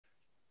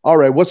All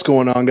right, what's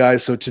going on,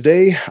 guys? So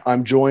today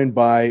I'm joined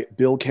by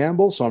Bill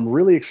Campbell. So I'm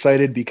really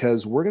excited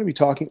because we're going to be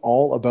talking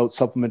all about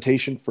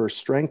supplementation for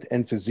strength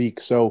and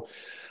physique.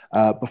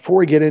 Before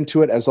we get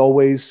into it, as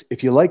always,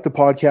 if you like the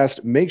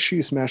podcast, make sure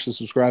you smash the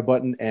subscribe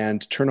button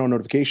and turn on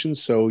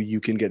notifications so you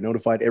can get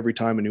notified every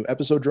time a new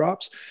episode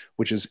drops,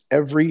 which is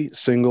every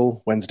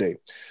single Wednesday.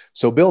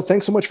 So, Bill,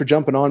 thanks so much for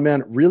jumping on,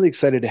 man. Really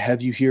excited to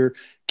have you here.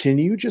 Can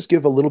you just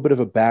give a little bit of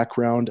a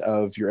background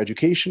of your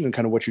education and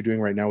kind of what you're doing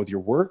right now with your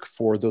work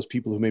for those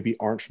people who maybe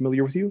aren't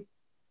familiar with you?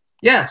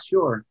 Yeah,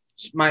 sure.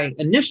 My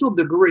initial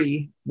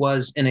degree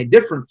was in a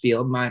different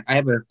field. I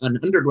have an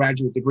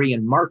undergraduate degree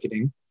in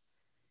marketing,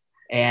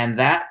 and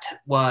that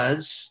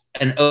was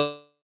an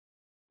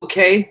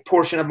okay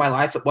portion of my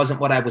life. It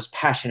wasn't what I was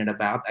passionate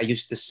about. I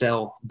used to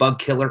sell bug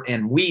killer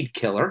and weed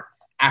killer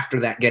after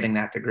that, getting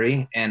that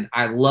degree, and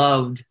I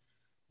loved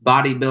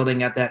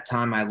bodybuilding at that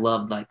time. I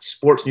loved like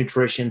sports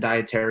nutrition,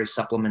 dietary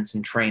supplements,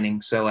 and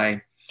training.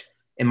 In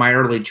my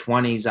early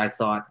 20s, I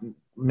thought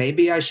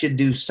maybe I should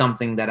do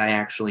something that I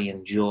actually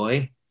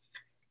enjoy.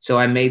 So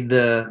I made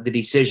the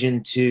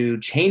decision to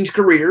change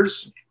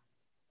careers.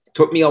 It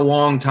took me a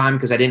long time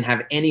because I didn't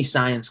have any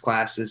science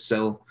classes.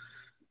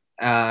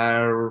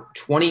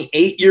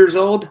 28 years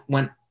old,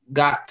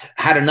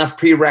 had enough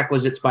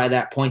prerequisites by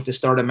that point to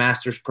start a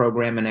master's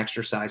program in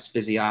exercise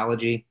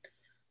physiology.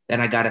 Then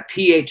I got a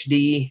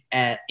PhD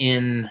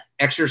in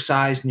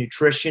exercise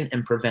nutrition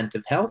and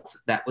preventive health.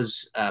 That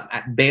was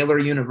at Baylor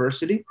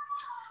University.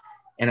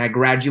 And I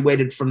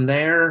graduated from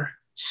there,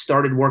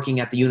 started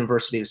working at the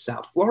University of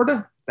South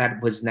Florida.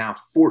 That was now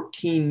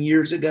 14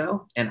 years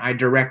ago. And I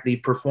direct the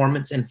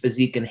Performance and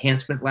Physique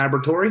Enhancement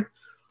Laboratory,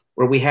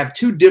 where we have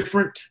two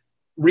different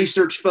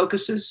research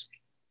focuses.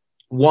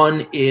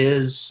 One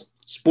is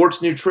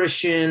sports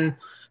nutrition,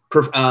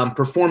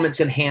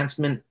 performance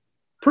enhancement,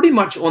 pretty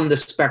much on the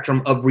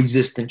spectrum of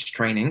resistance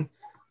training.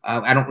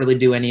 I don't really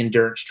do any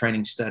endurance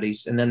training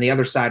studies. And then the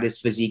other side is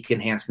physique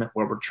enhancement,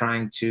 where we're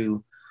trying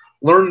to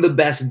learn the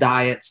best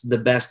diets, the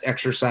best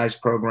exercise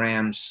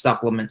programs,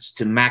 supplements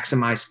to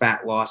maximize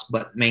fat loss,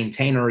 but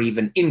maintain or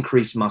even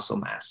increase muscle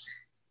mass.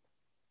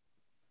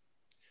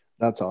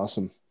 That's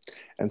awesome.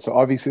 And so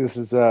obviously this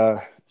is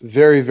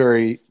very,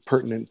 very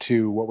pertinent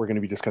to what we're going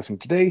to be discussing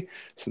today,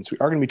 since we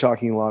are going to be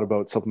talking a lot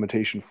about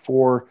supplementation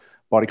for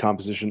body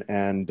composition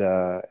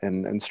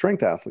and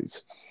strength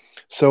athletes.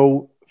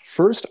 So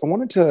first, I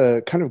wanted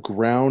to kind of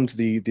ground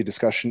the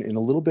discussion in a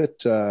little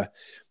bit,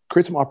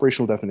 create some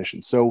operational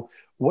definitions. So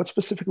what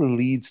specifically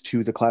leads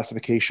to the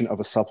classification of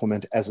a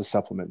supplement as a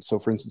supplement? So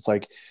for instance,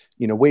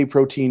 whey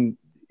protein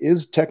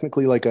is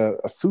technically like a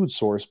food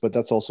source, but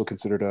that's also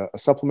considered a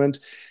supplement.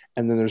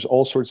 And then there's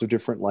all sorts of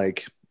different,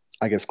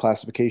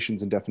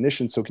 classifications and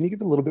definitions. So can you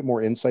give a little bit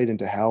more insight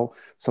into how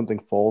something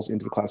falls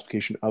into the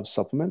classification of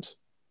supplement?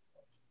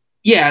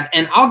 Yeah,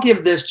 and I'll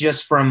give this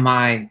just from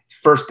my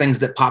first things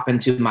that pop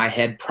into my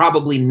head,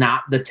 probably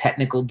not the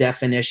technical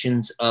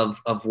definitions of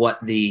what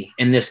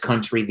in this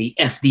country, the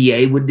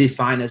FDA would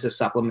define as a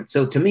supplement.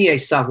 So to me, a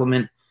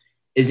supplement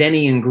is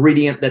any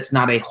ingredient that's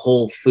not a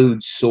whole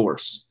food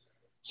source.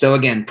 So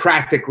again,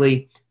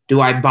 practically,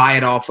 do I buy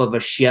it off of a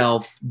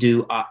shelf?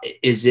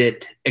 Is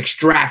it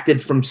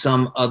extracted from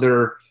some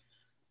other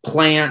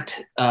plant,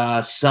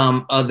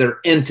 some other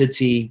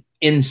entity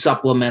in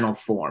supplemental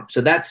form?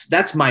 So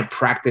that's my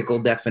practical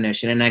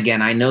definition. And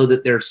again, I know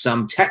that there's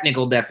some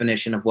technical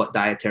definition of what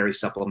dietary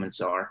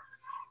supplements are,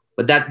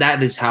 but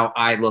that is how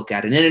I look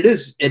at it. And it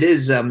is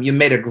you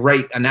made a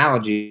great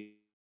analogy.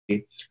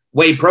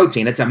 Whey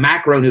protein, it's a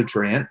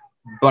macronutrient,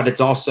 but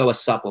it's also a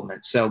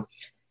supplement. So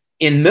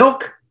in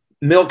milk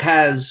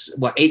has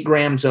 8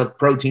 grams of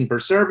protein per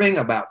serving.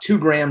 About 2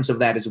 grams of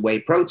that is whey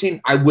protein.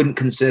 I wouldn't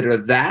consider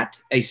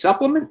that a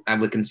supplement. I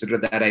would consider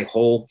that a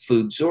whole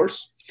food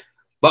source.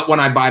 But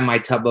when I buy my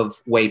tub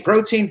of whey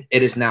protein,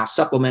 it is now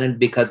supplemented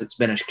because it's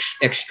been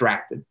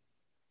extracted.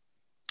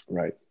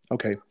 Right.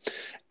 Okay.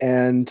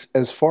 And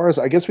as far as,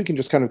 I guess we can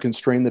just kind of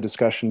constrain the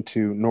discussion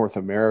to North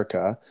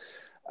America.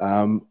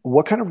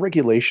 What kind of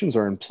regulations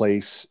are in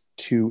place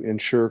to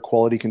ensure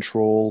quality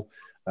control?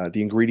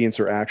 The ingredients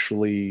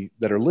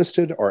that are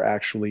listed are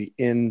actually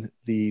in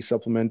the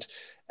supplement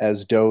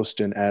as dosed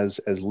and as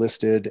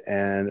listed,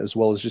 and as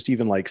well as just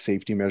even like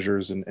safety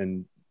measures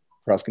and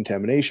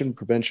cross-contamination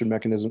prevention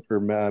mechanism or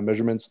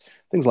measurements,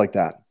 things like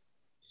that.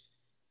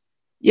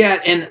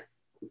 Yeah. And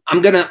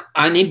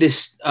I need to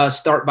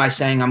start by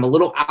saying I'm a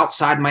little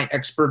outside my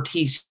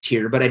expertise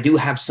here, but I do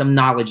have some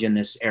knowledge in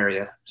this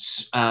area.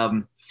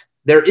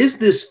 There is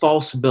this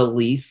false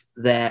belief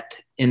that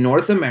in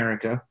North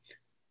America,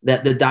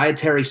 that the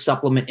dietary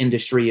supplement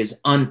industry is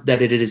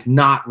that it is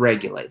not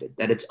regulated,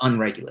 that it's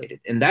unregulated.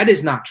 And that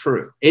is not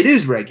true. It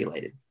is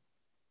regulated.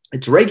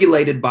 It's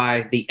regulated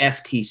by the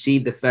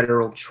FTC, the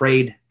Federal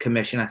Trade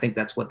Commission. I think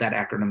that's what that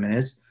acronym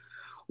is,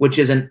 which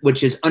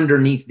is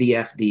underneath the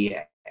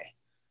FDA.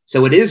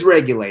 So it is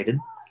regulated.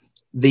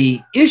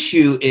 The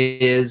issue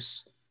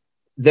is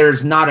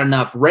there's not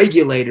enough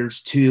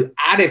regulators to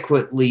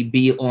adequately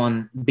be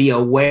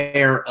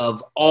aware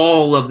of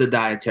all of the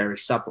dietary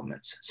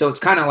supplements. So it's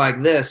kind of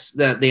like this,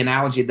 the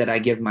analogy that I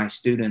give my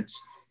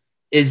students.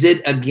 Is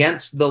it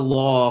against the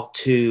law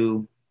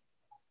to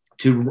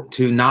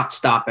not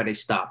stop at a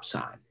stop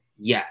sign?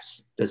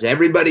 Yes. Does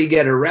everybody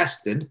get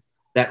arrested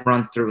that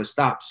runs through a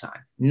stop sign?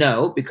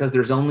 No, because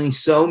there's only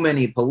so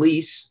many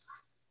police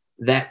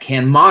that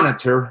can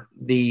monitor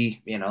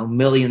the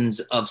millions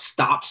of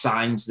stop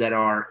signs that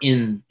are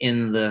in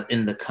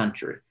the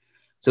country.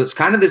 So it's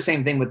kind of the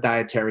same thing with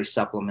dietary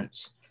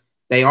supplements.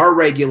 They are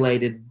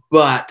regulated,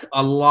 but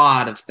a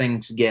lot of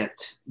things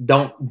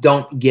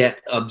don't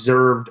get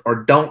observed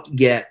or don't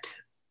get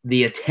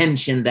the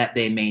attention that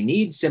they may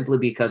need simply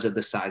because of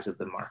the size of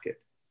the market.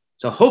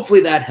 So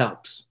hopefully that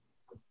helps.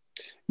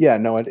 Yeah,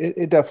 no,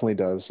 it definitely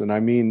does. And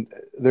I mean,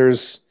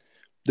 there's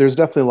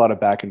definitely a lot of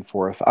back and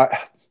forth.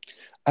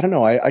 I don't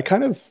know. I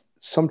kind of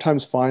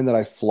sometimes find that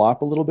I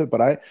flop a little bit,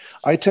 but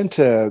I tend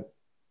to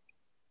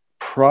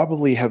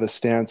probably have a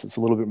stance that's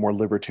a little bit more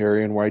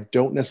libertarian, where I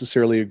don't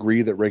necessarily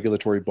agree that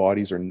regulatory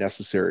bodies are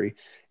necessary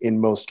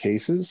in most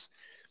cases.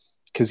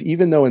 Because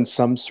even though in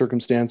some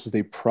circumstances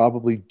they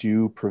probably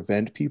do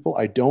prevent people,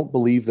 I don't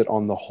believe that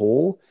on the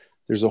whole,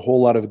 there's a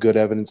whole lot of good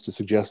evidence to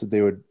suggest that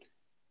they would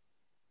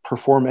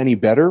perform any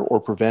better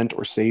or prevent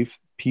or save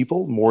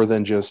people more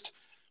than just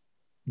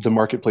the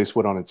marketplace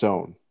would on its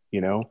own,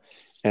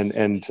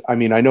 And I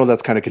mean, I know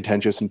that's kind of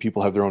contentious and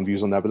people have their own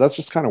views on that, but that's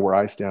just kind of where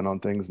I stand on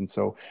things. And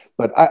so,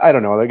 but I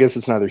don't know, I guess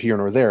it's neither here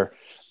nor there.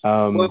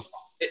 Well,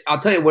 I'll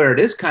tell you where it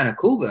is kind of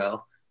cool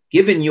though.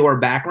 Given your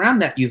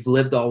background that you've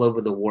lived all over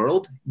the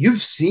world,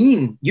 you've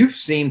seen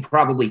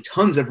probably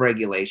tons of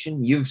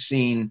regulation. You've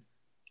seen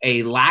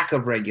a lack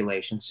of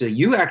regulation. So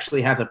you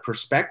actually have a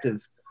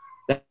perspective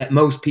that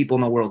most people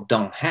in the world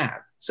don't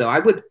have. So I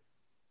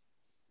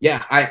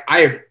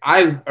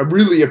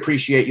really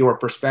appreciate your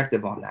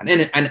perspective on that.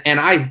 And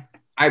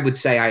I would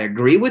say I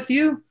agree with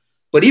you,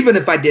 but even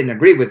if I didn't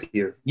agree with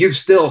you, you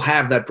still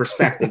have that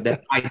perspective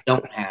that I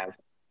don't have,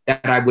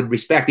 that I would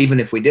respect even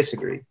if we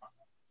disagree.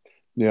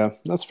 Yeah,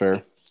 that's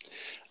fair.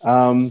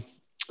 So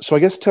I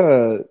guess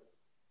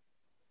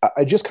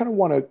I just kind of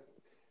want to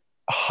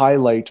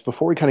highlight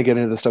before we kind of get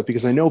into this stuff,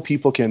 because I know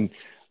people can,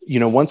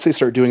 once they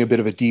start doing a bit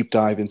of a deep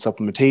dive in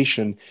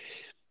supplementation,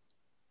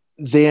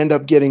 they end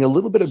up getting a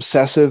little bit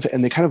obsessive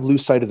and they kind of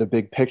lose sight of the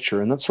big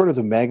picture. And that's sort of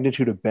the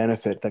magnitude of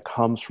benefit that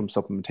comes from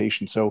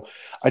supplementation. So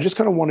I just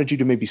kind of wanted you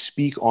to maybe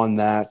speak on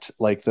that,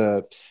 like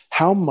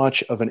how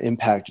much of an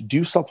impact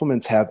do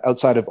supplements have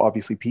outside of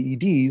obviously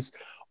PEDs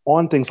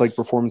on things like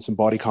performance and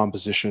body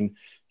composition,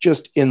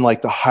 just in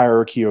like the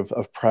hierarchy of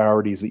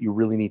priorities that you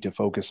really need to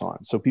focus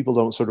on. So people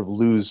don't sort of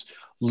lose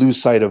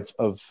sight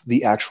of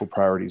the actual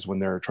priorities when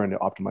they're trying to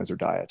optimize their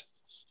diet.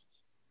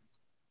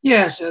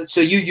 Yeah,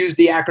 so you use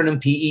the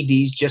acronym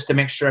PEDs just to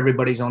make sure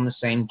everybody's on the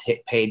same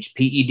page.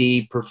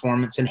 PED,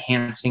 performance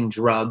enhancing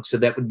drug. So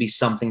that would be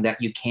something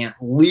that you can't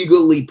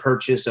legally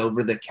purchase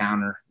over the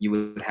counter. You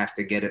would have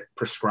to get it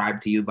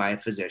prescribed to you by a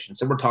physician.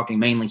 So we're talking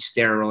mainly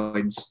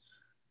steroids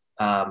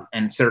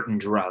and certain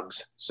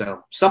drugs.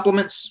 So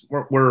supplements,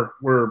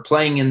 we're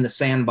playing in the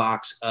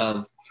sandbox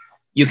of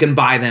you can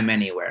buy them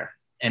anywhere.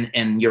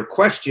 And your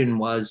question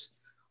was,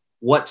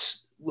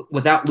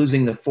 without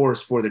losing the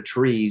forest for the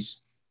trees,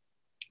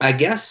 I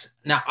guess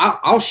now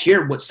I'll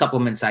share what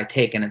supplements I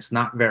take, and it's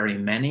not very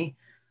many,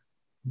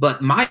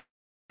 but my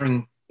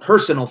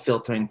personal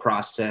filtering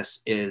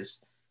process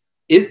is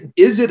it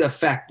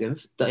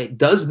effective?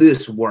 Does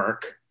this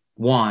work?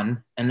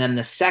 One, and then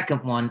the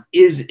second one,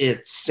 is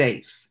it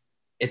safe?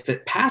 If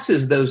it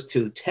passes those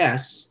two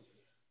tests,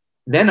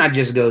 then I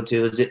just go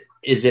to,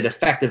 is it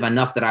effective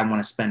enough that I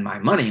want to spend my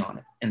money on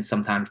it? And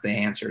sometimes the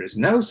answer is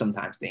no.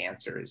 Sometimes the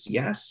answer is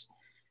yes.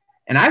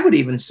 And I would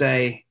even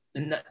say,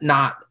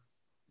 not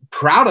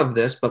proud of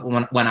this, but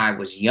when I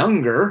was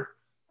younger,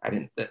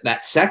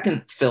 that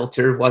second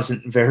filter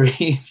wasn't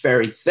very,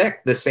 very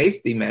thick, the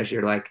safety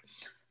measure. Like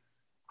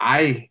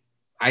I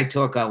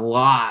took a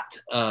lot.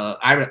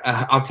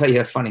 I'll tell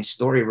you a funny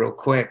story real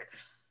quick.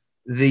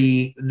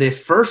 The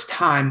first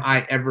time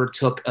I ever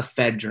took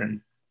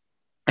ephedrine.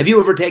 Have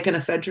you ever taken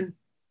ephedrine?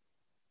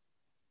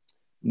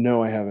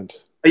 No, I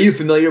haven't. Are you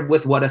familiar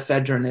with what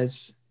ephedrine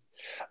is?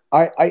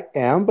 I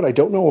am, but I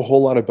don't know a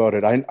whole lot about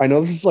it. I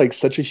know this is like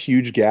such a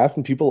huge gap,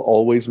 and people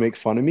always make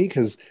fun of me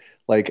because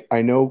like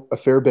I know a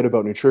fair bit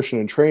about nutrition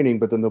and training,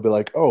 but then they'll be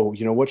like, oh,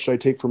 what should I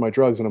take for my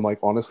drugs? And I'm like,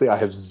 honestly, I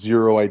have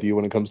zero idea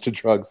when it comes to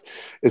drugs.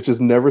 It's just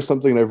never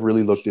something I've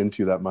really looked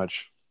into that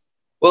much.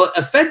 Well,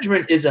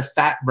 ephedrine is a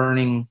fat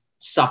burning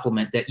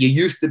supplement that you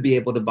used to be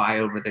able to buy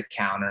over the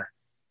counter.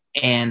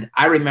 And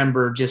I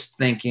remember just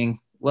thinking,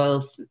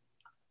 well,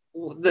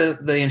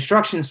 the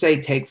instructions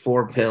say take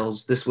 4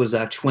 pills. This was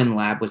Twin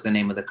Lab was the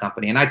name of the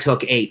company. And I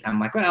took 8. I'm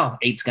like, well,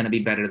 8's going to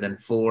be better than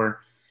 4.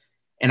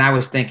 And I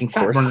was thinking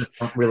fat burners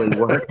don't really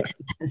work.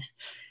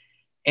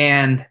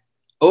 And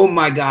oh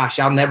my gosh,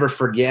 I'll never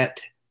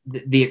forget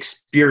the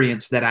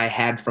experience that I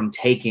had from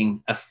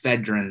taking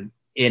ephedrine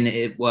and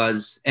there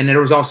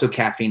was also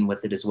caffeine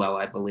with it as well,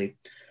 I believe.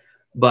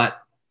 But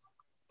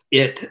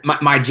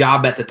my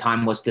job at the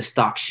time was to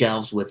stock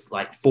shelves with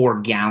like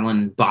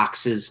 4-gallon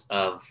boxes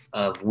of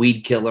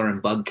weed killer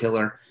and bug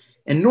killer.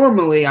 And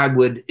normally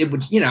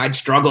I'd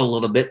struggle a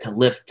little bit to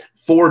lift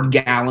 4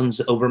 gallons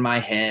over my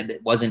head.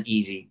 It wasn't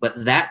easy.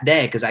 But that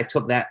day, because I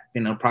took that,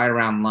 probably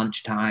around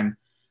lunchtime,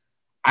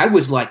 I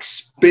was like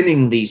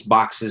spinning these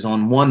boxes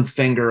on one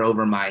finger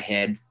over my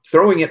head,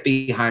 throwing it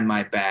behind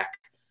my back.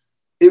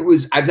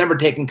 I've never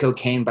taken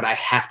cocaine, but I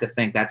have to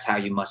think that's how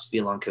you must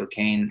feel on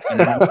cocaine.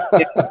 And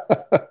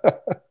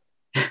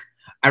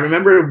I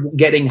remember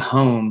getting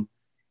home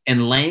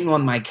and laying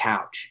on my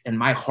couch, and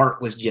my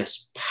heart was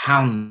just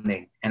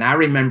pounding. And I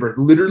remember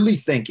literally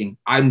thinking,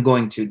 I'm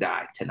going to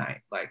die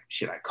tonight. Like,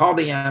 should I call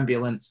the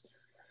ambulance?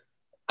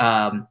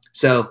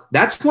 So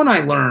that's when I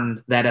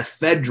learned that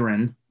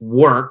ephedrine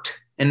worked.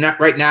 And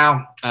right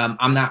now,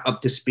 I'm not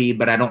up to speed,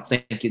 but I don't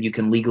think you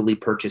can legally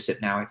purchase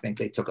it now. I think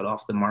they took it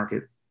off the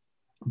market.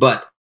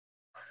 But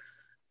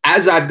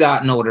as I've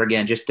gotten older,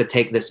 again, just to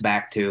take this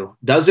back to,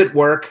 does it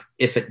work?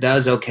 If it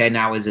does, okay,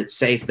 now is it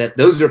safe?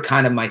 Those are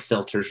kind of my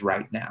filters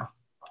right now.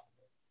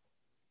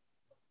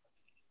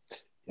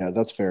 Yeah,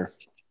 that's fair.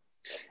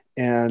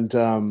 And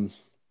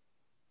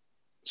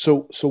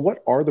so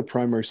what are the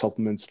primary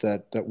supplements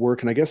that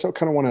work? And I guess I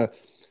kind of want to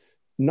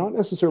not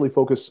necessarily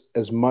focus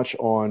as much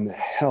on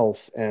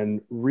health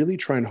and really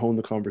try and hone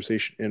the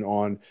conversation in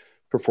on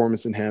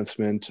performance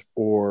enhancement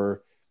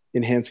or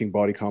enhancing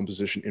body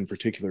composition in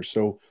particular.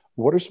 So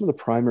what are some of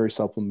the primary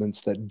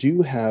supplements that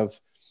do have,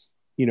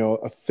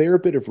 a fair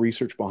bit of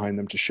research behind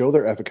them to show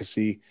their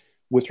efficacy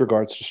with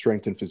regards to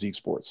strength and physique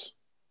sports?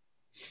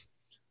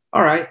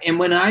 All right. And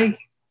when I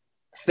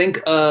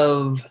think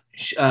of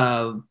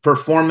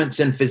performance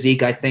and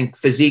physique, I think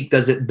physique,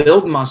 does it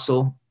build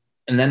muscle?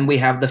 And then we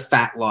have the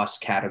fat loss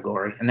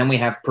category, and then we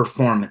have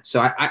performance.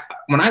 So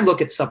when I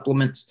look at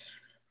supplements,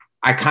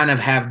 I kind of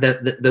have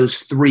those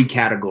 3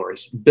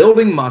 categories: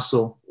 building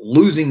muscle,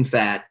 losing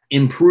fat,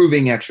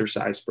 improving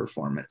exercise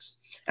performance.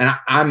 And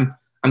I'm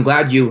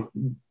glad you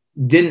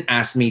didn't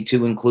ask me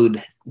to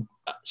include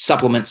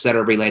supplements that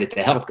are related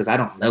to health, because I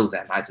don't know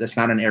them. That's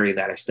not an area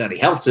that I study.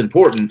 Health's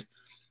important,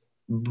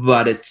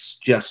 but it's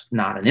just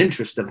not an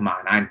interest of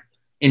mine. I'm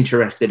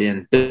interested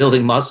in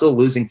building muscle,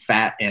 losing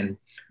fat, and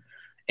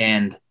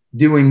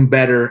doing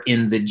better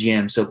in the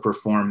gym. So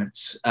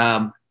performance.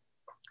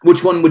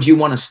 Which one would you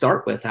want to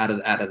start with out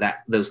of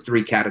those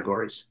 3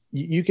 categories?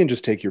 You can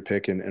just take your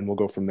pick and we'll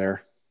go from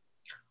there.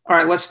 All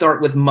right, let's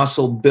start with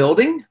muscle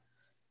building.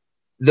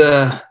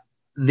 The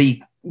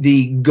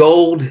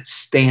gold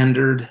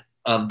standard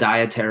of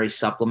dietary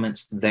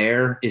supplements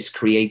there is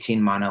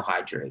creatine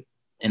monohydrate.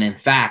 And in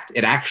fact,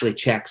 it actually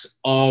checks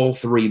all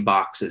 3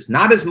 boxes.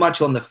 Not as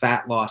much on the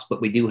fat loss,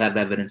 but we do have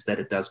evidence that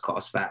it does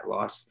cause fat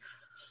loss.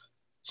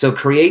 So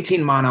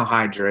creatine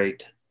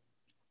monohydrate,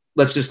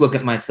 let's just look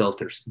at my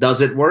filters.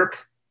 Does it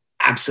work?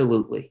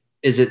 Absolutely.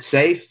 Is it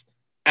safe?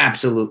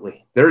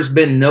 Absolutely. There's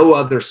been no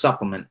other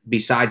supplement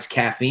besides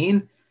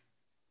caffeine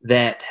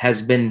that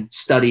has been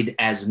studied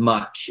as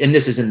much, and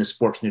this is in the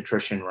sports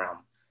nutrition realm,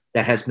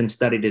 that has been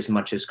studied as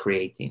much as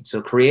creatine.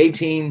 So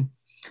creatine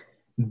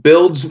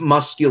builds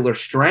muscular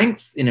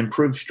strength, it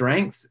improves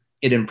strength,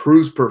 it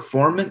improves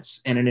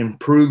performance, and it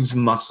improves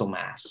muscle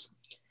mass.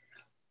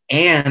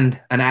 And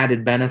an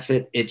added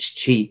benefit, it's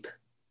cheap.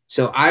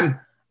 So I'm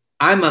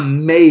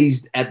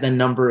amazed at the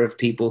number of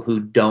people who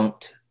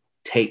don't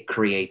take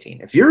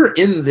creatine. If you're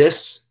in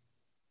this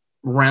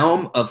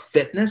realm of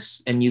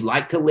fitness and you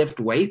like to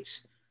lift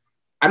weights,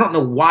 I don't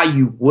know why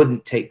you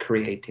wouldn't take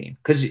creatine.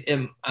 Because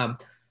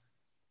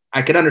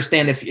I could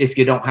understand if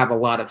you don't have a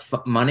lot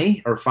of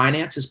money or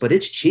finances, but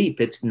it's cheap.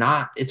 It's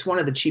one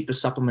of the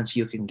cheapest supplements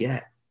you can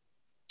get.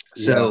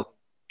 So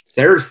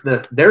there's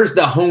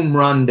the home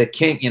run, the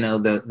king,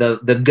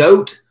 the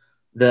goat,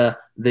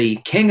 the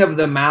king of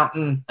the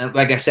mountain. And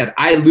like I said,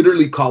 I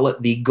literally call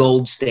it the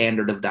gold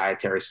standard of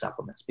dietary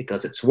supplements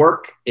because it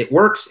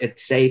works,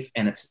 it's safe,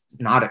 and it's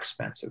not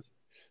expensive.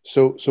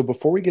 So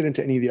before we get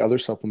into any of the other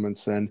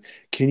supplements, then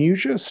can you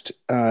just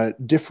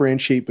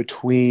differentiate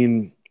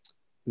between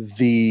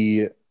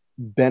the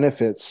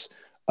benefits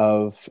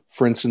of,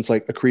 for instance,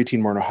 like a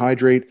creatine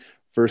monohydrate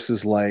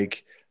versus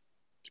like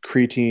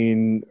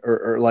creatine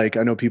or like,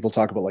 I know people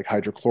talk about like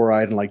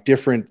hydrochloride and like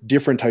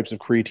different types of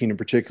creatine in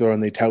particular,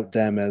 and they tout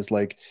them as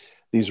like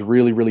these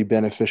really, really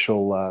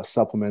beneficial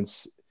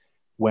supplements,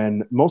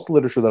 when most of the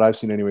literature that I've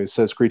seen anyway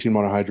says creatine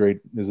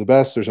monohydrate is the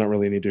best. There's not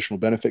really any additional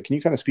benefit. Can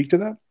you kind of speak to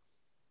that?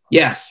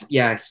 Yes,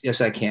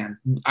 I can.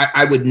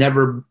 I would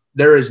never,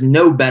 there is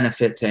no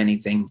benefit to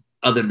anything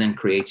other than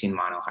creatine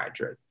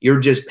monohydrate. You're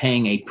just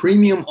paying a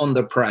premium on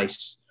the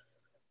price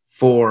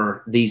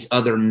for these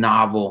other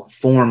novel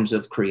forms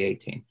of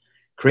creatine.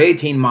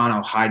 Creatine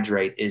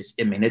monohydrate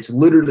it's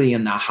literally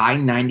in the high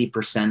 90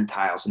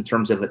 percentiles in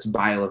terms of its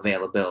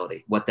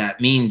bioavailability. What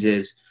that means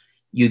is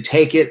you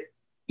take it,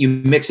 you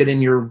mix it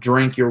in your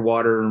drink, your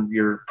water,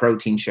 your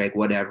protein shake,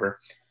 whatever.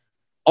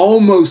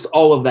 almost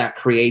all of that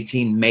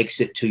creatine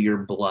makes it to your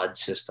blood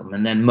system.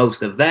 And then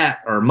most of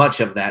that, or much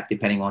of that,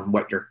 depending on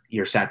what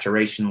your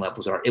saturation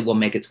levels are, it will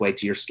make its way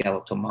to your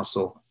skeletal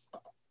muscle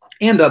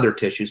and other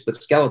tissues. But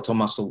skeletal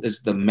muscle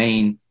is the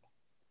main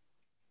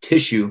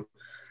tissue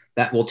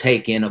that will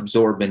take in,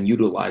 absorb, and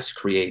utilize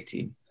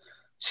creatine.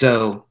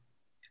 So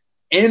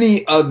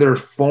any other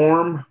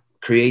form,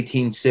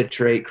 creatine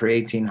citrate,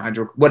 creatine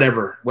hydro,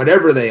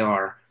 whatever they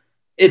are,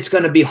 it's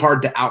going to be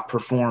hard to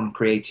outperform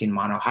creatine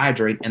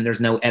monohydrate, and there's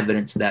no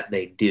evidence that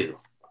they do.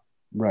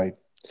 Right.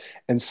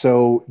 And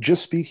so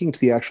just speaking to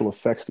the actual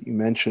effects that you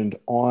mentioned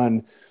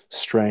on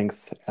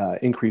strength,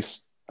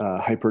 increased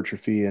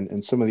hypertrophy,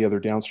 and some of the other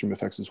downstream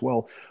effects as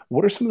well,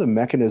 what are some of the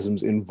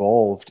mechanisms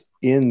involved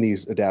in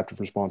these adaptive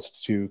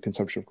responses to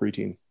consumption of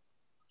creatine?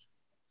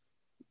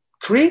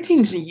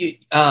 Creatine's,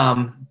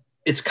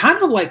 it's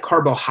kind of like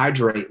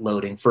carbohydrate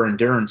loading for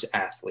endurance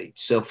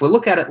athletes. So if we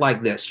look at it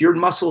like this, your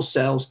muscle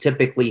cells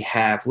typically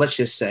have, let's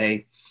just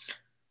say,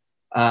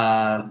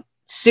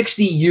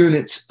 60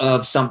 units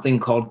of something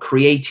called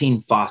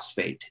creatine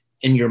phosphate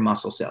in your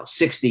muscle cells,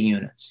 60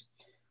 units.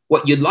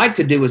 What you'd like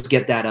to do is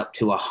get that up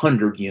to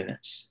 100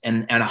 units.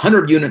 And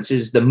 100 units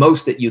is the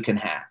most that you can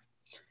have.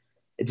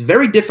 It's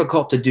very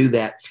difficult to do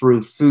that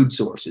through food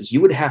sources.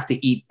 You would have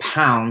to eat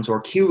pounds or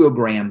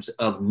kilograms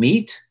of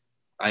meat,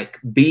 like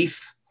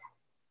beef,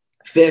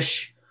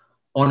 fish,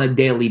 on a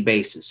daily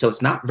basis. So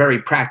it's not very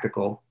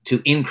practical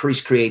to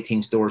increase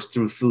creatine stores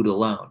through food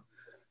alone.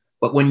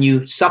 But when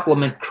you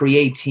supplement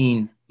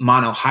creatine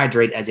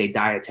monohydrate as a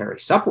dietary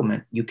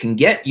supplement, you can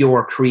get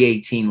your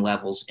creatine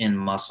levels in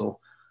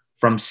muscle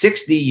from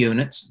 60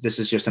 units, this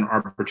is just an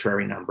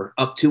arbitrary number,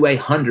 up to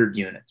 100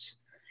 units.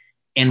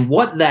 And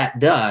what that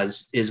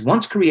does is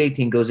once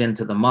creatine goes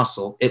into the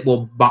muscle, it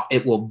will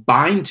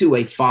bind to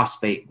a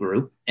phosphate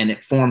group and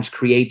it forms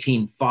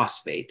creatine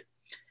phosphate.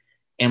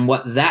 And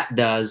what that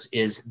does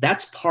is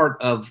that's part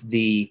of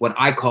what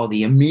I call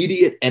the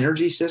immediate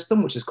energy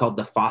system, which is called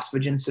the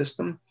phosphagen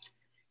system.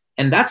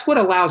 And that's what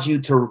allows you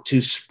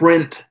to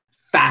sprint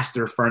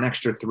faster for an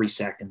extra 3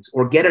 seconds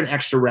or get an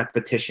extra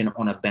repetition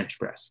on a bench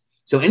press.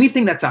 So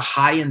anything that's a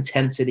high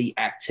intensity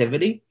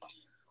activity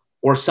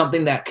or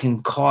something that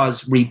can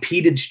cause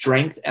repeated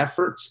strength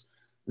efforts,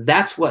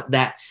 that's what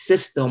that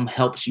system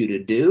helps you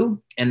to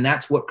do. And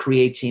that's what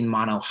creatine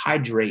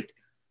monohydrate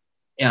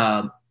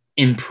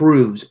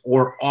improves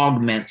or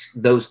augments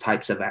those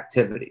types of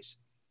activities.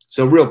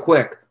 So real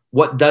quick,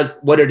 what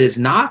it is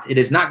not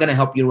going to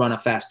help you run a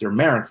faster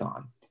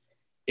marathon.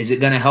 Is it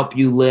going to help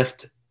you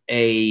lift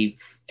a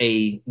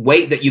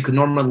weight that you can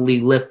normally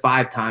lift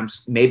 5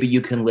 times? Maybe you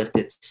can lift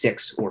it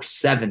 6 or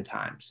 7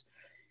 times.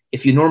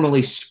 If you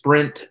normally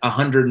sprint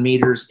 100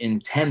 meters in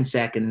 10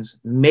 seconds,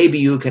 maybe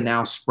you can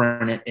now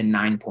sprint it in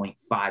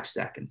 9.5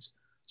 seconds.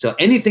 So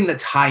anything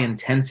that's high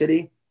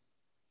intensity,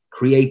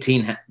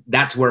 creatine,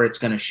 that's where it's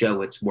going to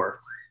show its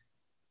worth.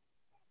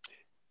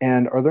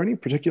 And are there any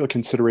particular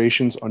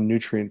considerations on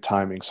nutrient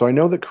timing? So I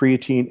know that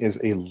creatine is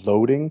a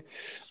loading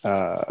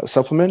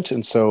supplement,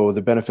 and so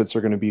the benefits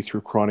are going to be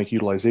through chronic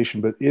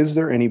utilization, but is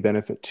there any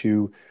benefit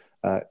to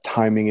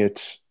timing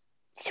it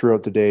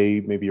throughout the day,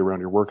 maybe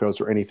around your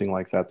workouts or anything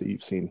like that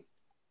you've seen?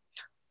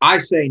 I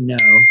say no,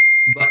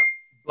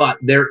 but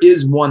there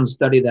is one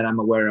study that I'm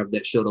aware of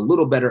that showed a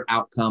little better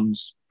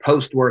outcomes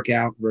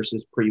post-workout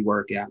versus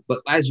pre-workout.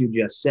 But as you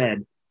just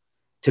said,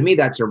 to me,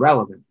 that's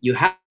irrelevant. You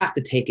have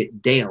to take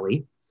it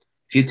daily.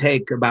 If you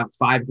take about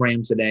 5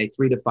 grams a day,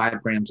 3 to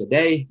 5 grams a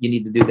day, you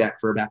need to do that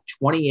for about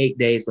 28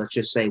 days, let's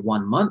just say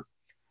 1 month.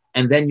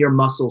 And then your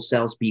muscle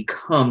cells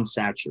become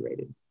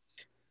saturated.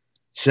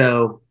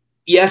 So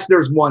yes,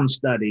 there's one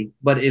study,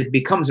 but it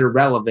becomes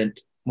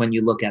irrelevant when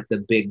you look at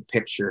the big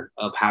picture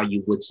of how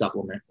you would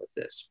supplement with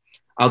this.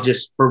 I'll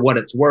just, for what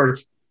it's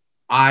worth,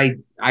 I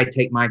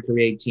take my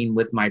creatine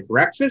with my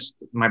breakfast.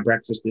 My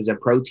breakfast is a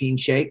protein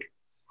shake,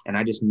 and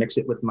I just mix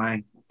it with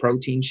my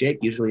protein shake.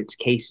 Usually it's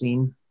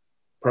casein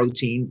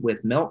protein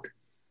with milk.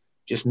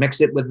 Just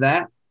mix it with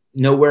that,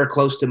 nowhere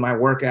close to my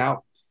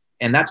workout.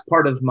 And that's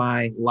part of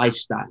my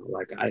lifestyle.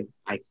 Like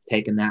I've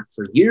taken that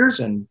for years.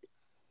 And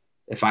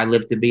if I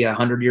live to be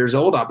 100 years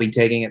old, I'll be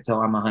taking it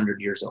till I'm 100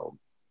 years old.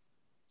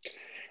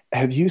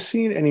 Have you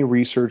seen any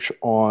research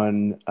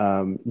on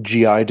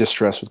GI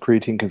distress with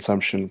creatine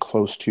consumption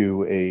close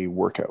to a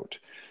workout?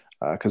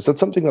 Because that's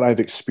something that I've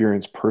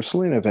experienced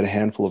personally, and I've had a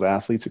handful of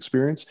athletes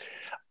experience.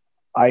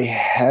 I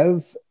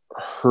have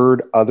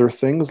heard other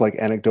things, like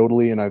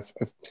anecdotally, and I've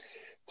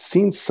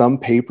seen some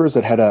papers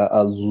that had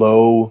a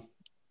low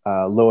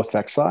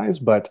effect size,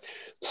 but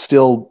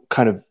still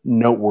kind of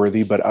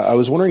noteworthy. But I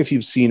was wondering if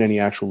you've seen any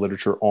actual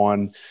literature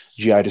on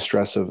GI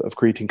distress of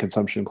creatine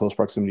consumption in close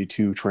proximity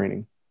to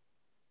training.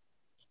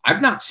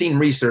 I've not seen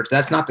research.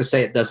 That's not to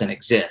say it doesn't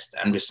exist.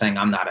 I'm just saying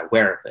I'm not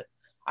aware of it.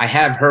 I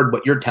have heard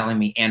what you're telling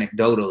me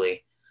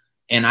anecdotally,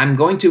 and I'm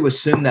going to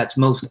assume that's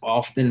most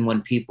often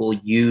when people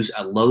use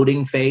a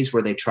loading phase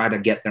where they try to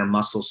get their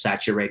muscles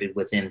saturated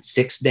within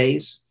 6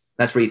 days.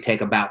 That's where you take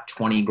about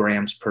 20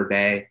 grams per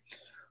day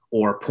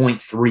or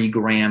 0.3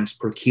 grams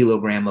per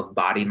kilogram of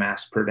body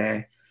mass per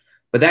day.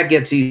 But that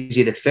gets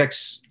easy to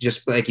fix,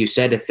 just like you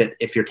said.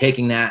 If you're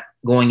taking that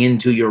going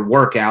into your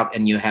workout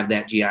and you have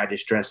that GI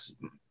distress,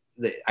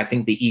 I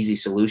think the easy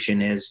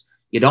solution is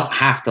you don't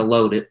have to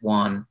load it,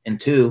 one, and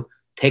two,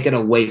 take it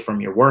away from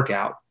your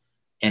workout,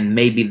 and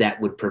maybe that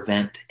would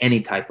prevent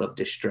any type of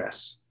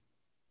distress.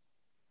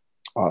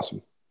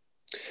 Awesome.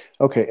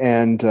 Okay,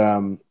 and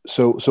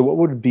so what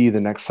would be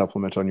the next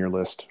supplement on your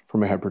list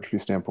from a hypertrophy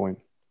standpoint?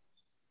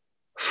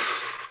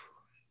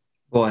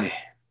 Boy,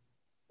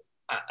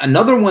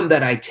 another one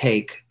that I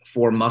take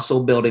for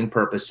muscle building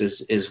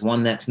purposes is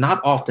one that's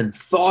not often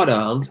thought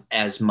of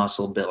as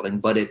muscle building,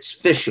 but it's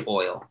fish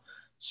oil,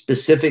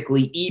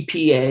 specifically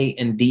EPA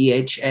and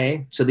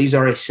DHA. So these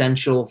are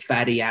essential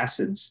fatty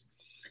acids.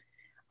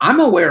 I'm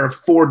aware of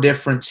 4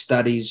 different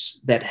studies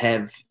that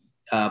have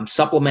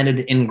supplemented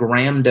in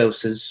gram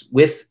doses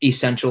with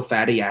essential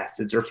fatty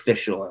acids or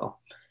fish oil,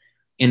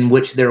 in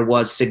which there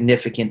was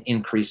significant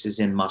increases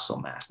in muscle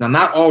mass. Now,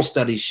 not all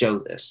studies show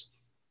this,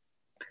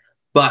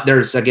 but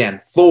there's, again,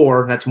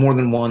 4. That's more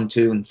than 1,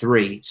 2, and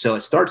 3. So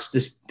it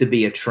starts to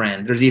be a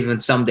trend. There's even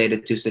some data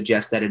to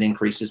suggest that it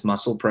increases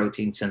muscle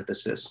protein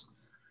synthesis.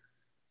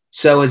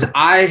 So as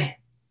I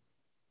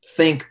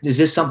think, is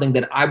this something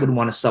that I would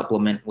want to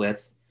supplement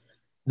with?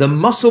 The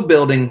muscle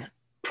building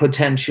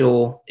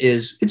potential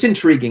it's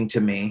intriguing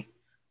to me,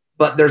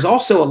 but there's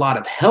also a lot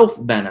of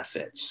health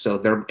benefits.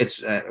 So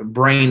it's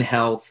brain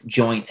health,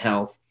 joint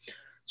health.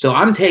 So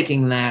I'm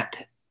taking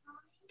that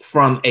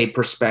from a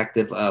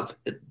perspective of,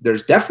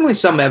 there's definitely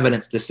some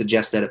evidence to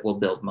suggest that it will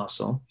build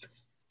muscle.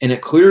 And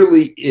it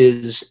clearly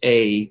is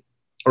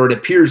or it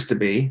appears to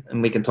be,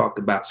 and we can talk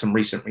about some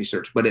recent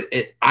research, but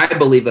I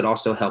believe it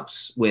also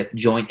helps with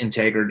joint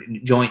integrity,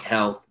 joint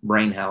health,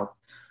 brain health.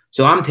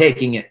 So I'm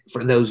taking it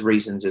for those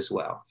reasons as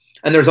well.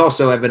 And there's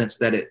also evidence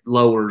that it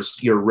lowers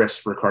your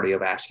risk for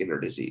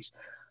cardiovascular disease.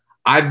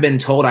 I've been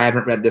told, I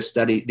haven't read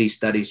these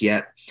studies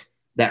yet,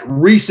 that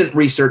recent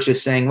research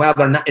is saying, well,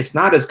 it's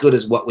not as good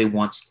as what we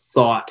once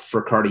thought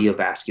for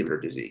cardiovascular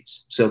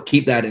disease. So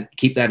keep that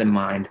in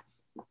mind.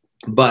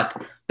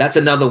 But that's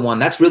another one.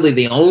 That's really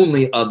the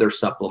only other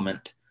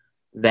supplement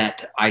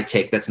that I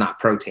take that's not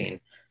protein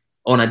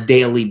on a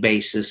daily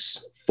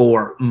basis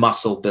for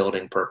muscle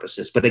building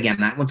purposes. But again,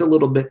 that one's a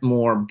little bit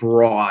more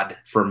broad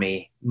for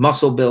me,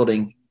 muscle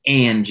building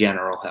and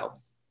general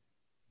health.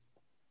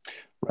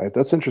 Right.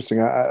 That's interesting.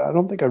 I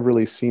don't think I've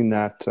really seen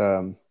that.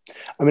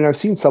 I mean, I've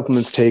seen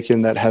supplements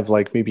taken that have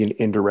like maybe an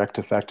indirect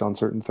effect on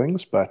certain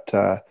things, but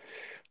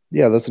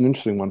yeah, that's an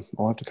interesting one.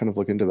 I'll have to kind of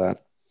look into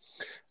that.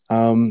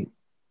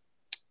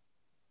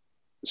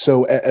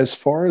 So as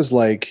far as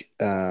like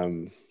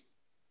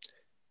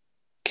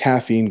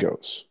caffeine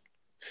goes,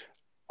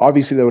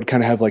 obviously that would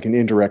kind of have like an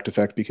indirect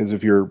effect, because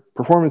if your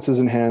performance is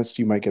enhanced,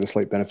 you might get a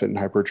slight benefit in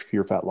hypertrophy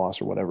or fat loss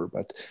or whatever.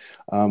 But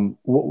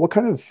what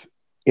kind of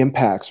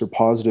impacts or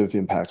positive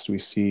impacts do we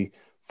see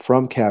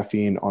from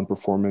caffeine on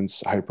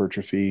performance,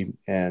 hypertrophy,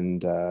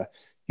 and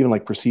even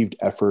like perceived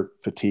effort,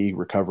 fatigue,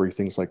 recovery,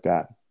 things like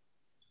that?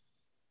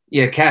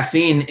 Yeah,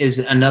 caffeine is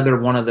another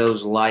one of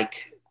those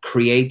like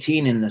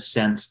creatine, in the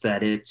sense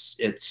that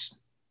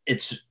it's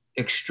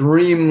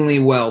extremely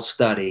well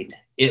studied.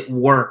 It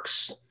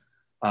works.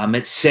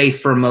 It's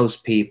safe for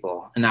most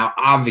people. And now,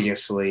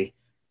 obviously,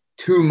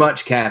 too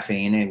much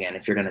caffeine, again,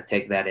 if you're going to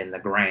take that in the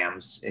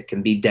grams, it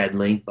can be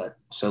deadly, but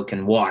so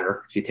can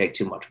water, if you take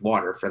too much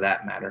water for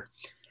that matter.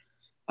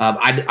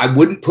 I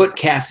wouldn't put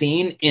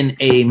caffeine in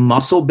a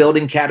muscle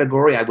building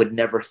category. I would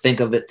never think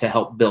of it to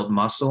help build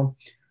muscle,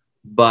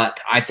 but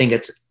I think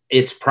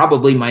it's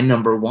probably my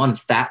number 1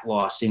 fat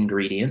loss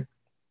ingredient.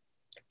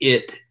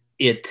 It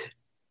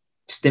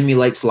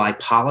stimulates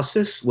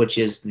lipolysis, which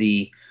is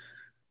it's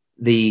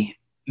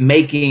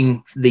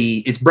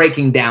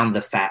breaking down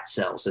the fat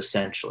cells,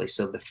 essentially.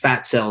 So the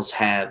fat cells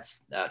have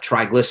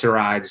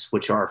triglycerides,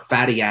 which are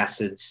fatty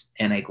acids,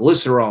 and a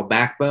glycerol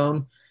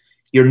backbone.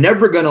 You're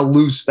never going to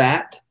lose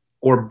fat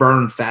or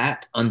burn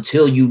fat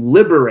until you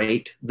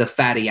liberate the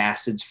fatty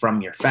acids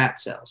from your fat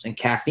cells. And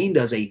caffeine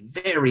does a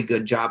very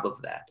good job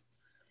of that.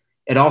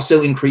 It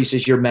also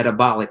increases your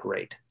metabolic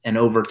rate. And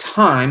over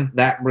time,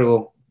 that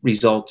will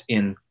result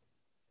in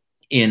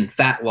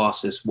fat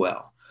loss as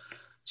well.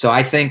 So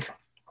I think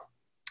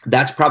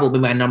that's probably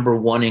my number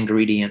 1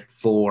 ingredient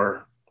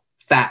for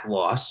fat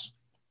loss.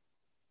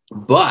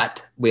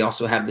 But we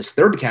also have this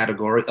third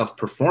category of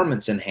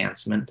performance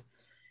enhancement,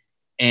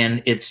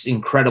 and it's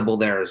incredible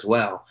there as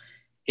well.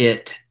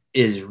 It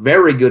is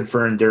very good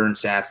for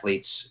endurance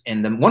athletes.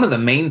 And one of the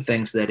main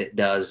things that it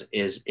does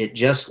is it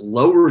just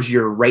lowers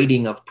your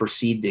rating of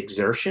perceived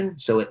exertion.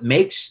 So it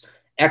makes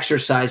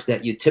exercise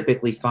that you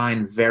typically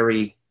find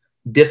very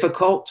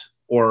difficult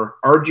or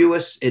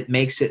arduous, it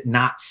makes it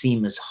not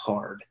seem as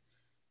hard.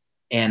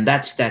 And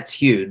that's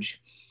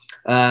huge.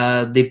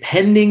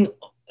 Depending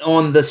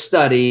on the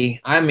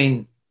study, I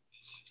mean,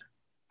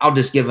 I'll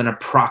just give an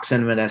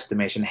approximate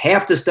estimation.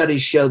 Half the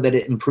studies show that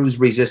it improves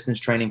resistance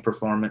training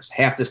performance.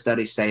 Half the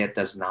studies say it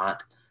does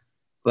not.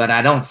 But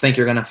I don't think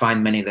you're going to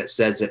find many that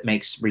says it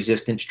makes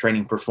resistance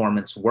training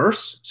performance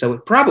worse. So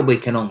it probably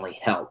can only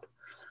help.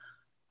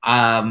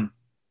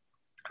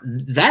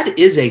 That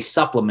is a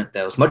supplement,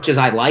 though. As much as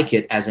I like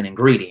it as an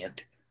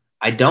ingredient,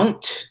 I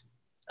don't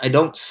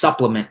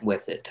supplement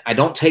with it. I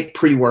don't take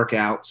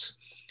pre-workouts.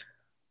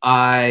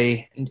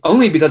 I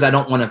only because I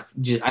don't want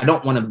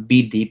to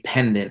be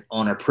dependent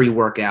on a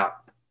pre-workout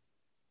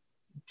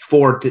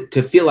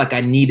to feel like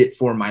I need it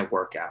for my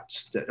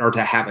workouts or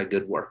to have a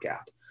good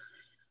workout.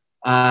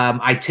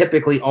 I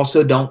typically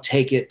also don't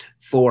take it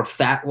for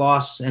fat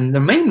loss. And the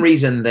main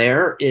reason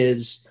there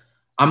is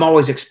I'm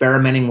always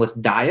experimenting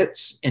with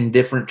diets and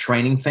different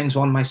training things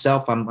on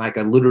myself. I'm like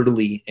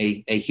literally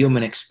a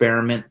human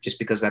experiment just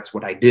because that's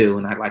what I do.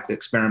 And I like to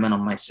experiment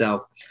on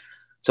myself.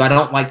 So I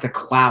don't like to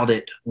cloud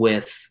it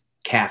with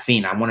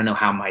caffeine. I want to know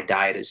how my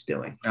diet is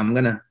doing. I'm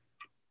going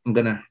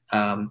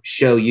to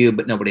show you,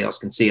 but nobody else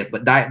can see it.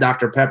 But Diet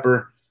Dr.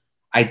 Pepper,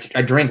 I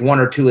drink 1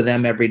 or 2 of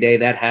them every day.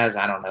 That has,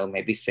 I don't know,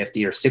 maybe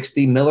 50 or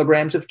 60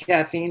 milligrams of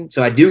caffeine.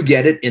 So I do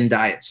get it in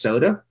diet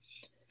soda.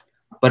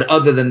 But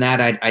other than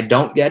that, I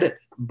don't get it.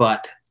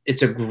 But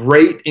it's a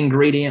great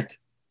ingredient.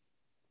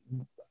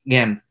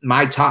 Again,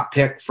 my top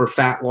pick for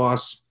fat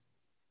loss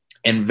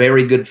and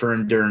very good for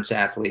endurance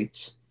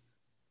athletes.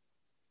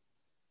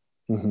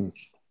 Mm-hmm.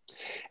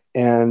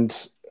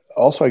 And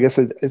also, I guess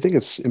I think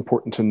it's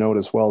important to note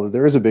as well that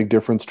there is a big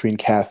difference between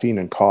caffeine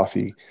and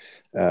coffee.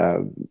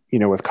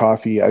 With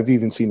coffee, I've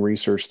even seen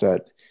research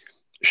that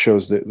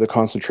shows that the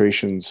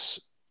concentrations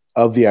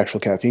of the actual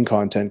caffeine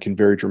content can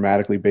vary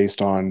dramatically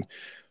based on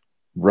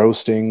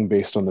roasting,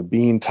 based on the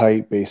bean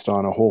type, based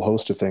on a whole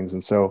host of things.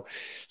 And so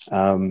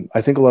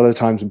I think a lot of the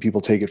times when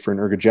people take it for an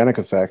ergogenic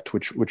effect,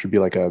 which would be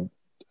like a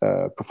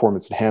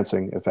performance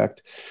enhancing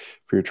effect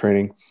for your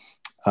training,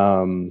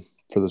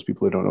 for those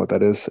people who don't know what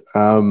that is,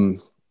 I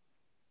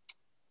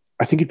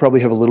think you'd probably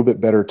have a little bit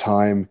better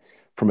time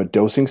from a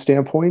dosing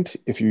standpoint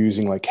if you're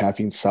using like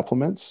caffeine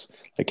supplements,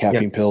 like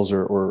caffeine pills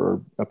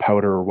or a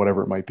powder or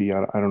whatever it might be.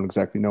 I don't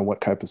exactly know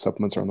what type of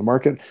supplements are on the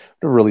market. I've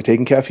never really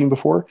taken caffeine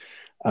before,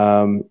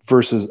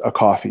 versus a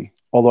coffee.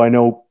 Although I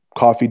know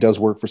coffee does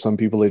work for some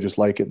people. They just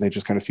like it and they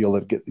just kind of feel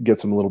that it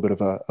gets them a little bit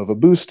of a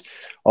boost.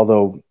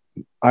 Although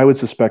I would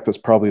suspect that's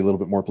probably a little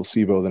bit more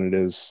placebo than it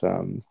is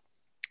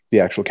the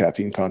actual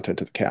caffeine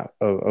content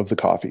of the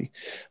coffee.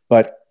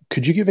 But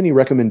could you give any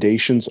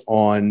recommendations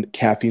on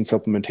caffeine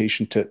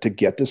supplementation to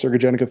get this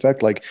ergogenic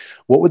effect? Like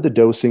what would the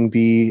dosing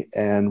be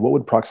and what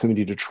would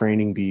proximity to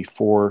training be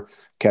for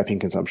caffeine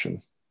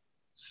consumption?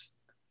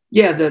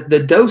 Yeah, the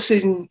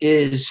dosing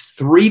is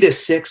 3 to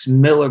 6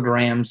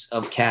 milligrams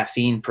of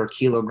caffeine per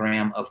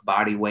kilogram of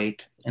body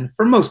weight. And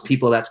for most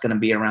people, that's going to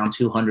be around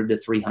 200 to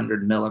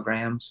 300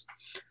 milligrams.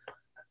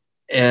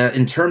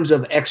 In terms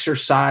of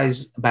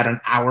exercise, about an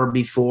hour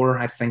before,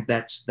 I think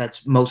that's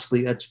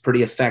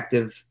pretty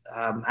effective.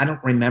 I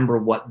don't remember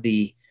what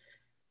the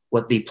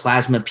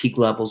plasma peak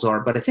levels are,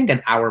 but I think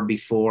an hour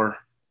before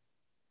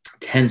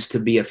tends to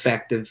be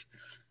effective.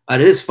 It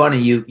is funny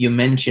you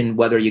mentioned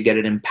whether you get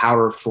it in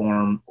powder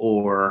form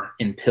or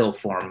in pill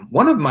form.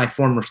 One of my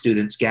former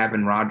students,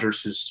 Gavin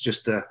Rogers, who's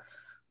just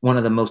one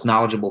of the most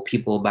knowledgeable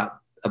people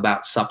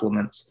about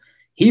supplements,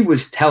 he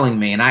was telling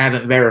me, and I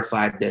haven't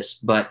verified this,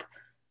 but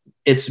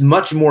it's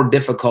much more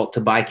difficult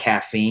to buy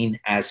caffeine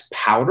as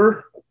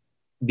powder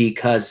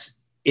because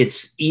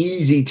it's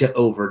easy to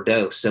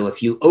overdose. So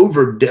if you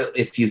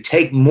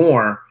take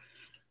more,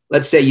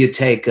 let's say you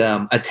take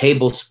a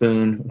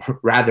tablespoon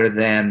rather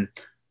than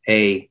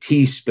a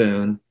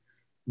teaspoon,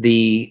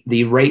 the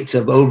rates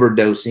of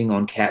overdosing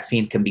on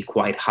caffeine can be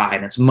quite high.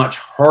 And it's much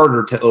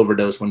harder to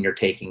overdose when you're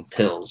taking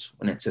pills,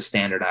 when it's a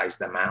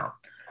standardized amount.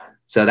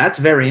 So that's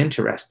very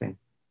interesting.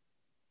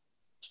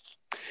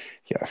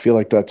 Yeah, I feel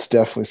like that's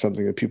definitely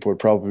something that people would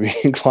probably be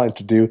inclined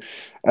to do.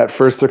 At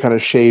first, they're kind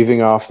of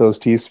shaving off those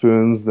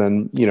teaspoons.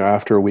 Then,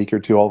 after a week or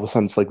two, all of a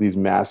sudden, it's like these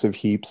massive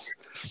heaps.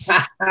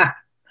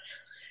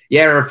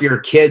 Yeah, or if your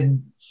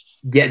kid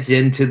gets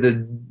into the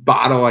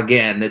bottle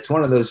again, it's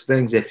one of those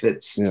things. If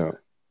it's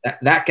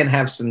that can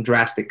have some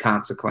drastic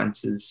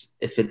consequences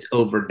if it's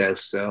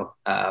overdose. So,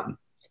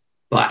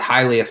 but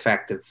highly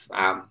effective.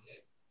 So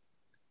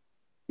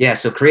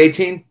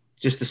creatine.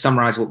 Just to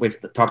summarize what we've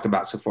talked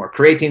about so far,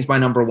 creatine is my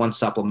number one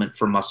supplement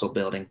for muscle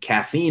building.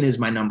 Caffeine is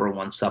my number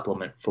one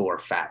supplement for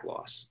fat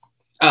loss.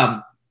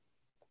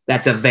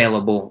 That's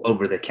available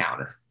over the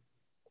counter.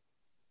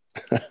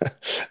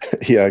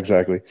 Yeah,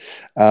 exactly.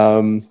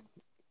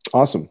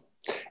 Awesome.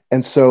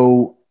 And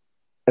so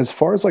as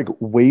far as like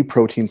whey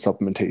protein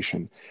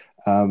supplementation,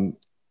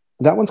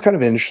 that one's kind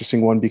of an interesting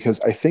one because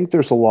I think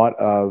there's a lot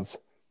of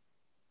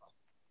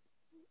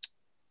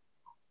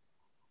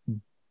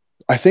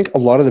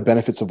the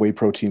benefits of whey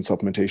protein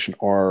supplementation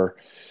are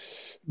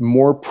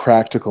more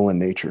practical in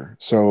nature.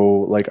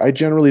 So like I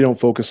generally don't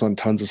focus on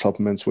tons of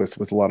supplements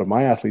with a lot of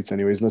my athletes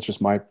anyways, and that's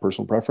just my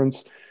personal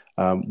preference.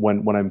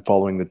 When I'm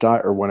following the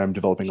diet or when I'm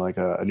developing like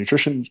a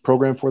nutrition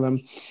program for them,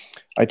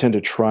 I tend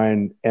to try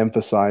and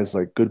emphasize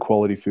like good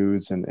quality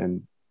foods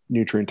and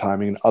nutrient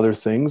timing and other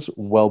things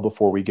well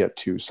before we get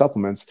to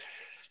supplements.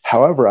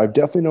 However, I've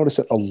definitely noticed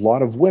that a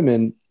lot of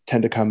women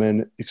tend to come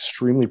in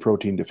extremely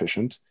protein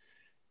deficient.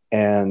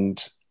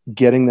 And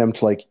getting them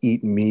to like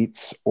eat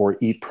meats or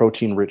eat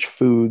protein rich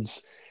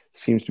foods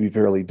seems to be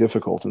fairly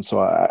difficult. And so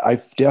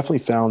I've definitely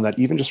found that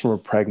even just from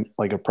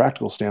a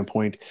practical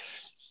standpoint,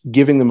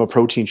 giving them a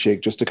protein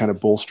shake just to kind of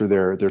bolster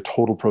their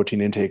total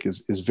protein intake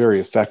is very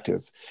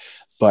effective.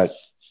 But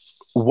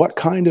what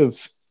kind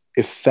of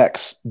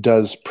effects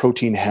does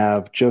protein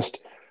have just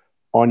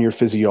on your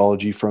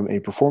physiology from a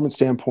performance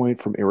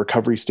standpoint, from a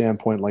recovery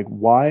standpoint? Like,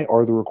 why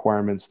are the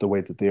requirements the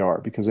way that they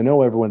are? Because I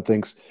know everyone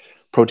thinks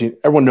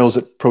everyone knows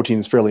that protein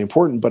is fairly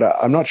important, but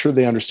I'm not sure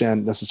they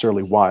understand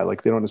necessarily why.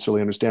 Like, they don't necessarily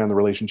understand the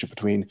relationship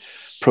between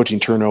protein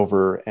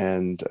turnover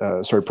and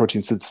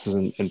protein synthesis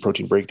and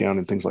protein breakdown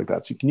and things like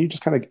that. So can you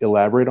just kind of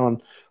elaborate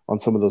on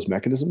some of those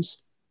mechanisms?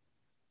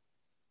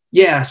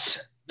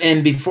 Yes.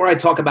 And before I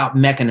talk about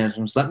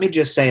mechanisms, let me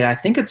just say, I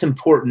think it's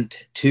important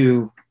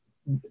to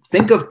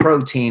think of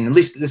protein, at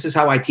least this is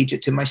how I teach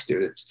it to my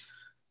students.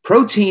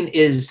 Protein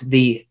is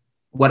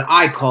what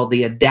I call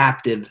the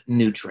adaptive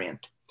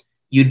nutrient.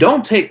 You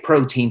don't take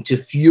protein to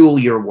fuel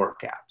your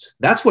workouts.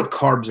 That's what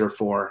carbs are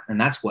for,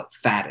 and that's what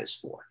fat is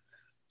for.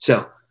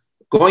 So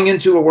going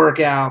into a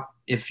workout,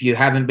 if you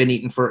haven't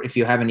eaten for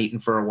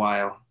a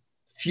while,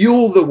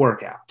 fuel the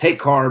workout. Take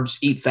carbs,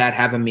 eat fat,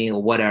 have a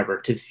meal, whatever,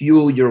 to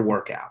fuel your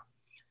workout.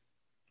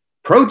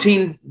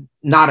 Protein,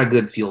 not a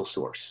good fuel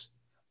source.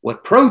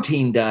 What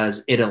protein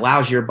does, it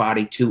allows your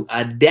body to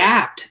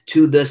adapt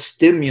to the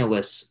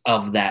stimulus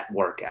of that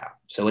workout.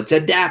 So it's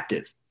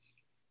adaptive.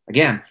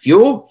 Again,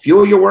 fuel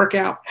your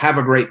workout, have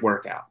a great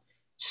workout,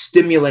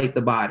 stimulate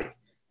the body.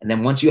 And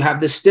then once you have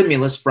the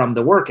stimulus from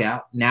the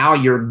workout, now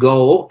your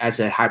goal as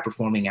a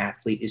high-performing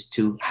athlete is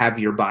to have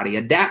your body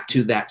adapt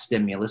to that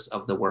stimulus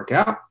of the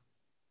workout.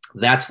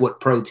 That's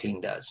what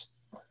protein does.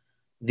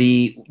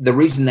 The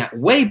reason that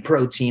whey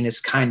protein is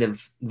kind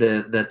of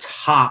the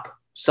top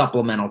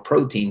supplemental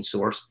protein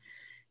source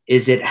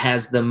is it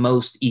has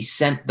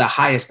the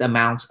highest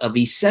amounts of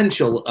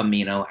essential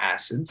amino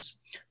acids.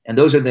 And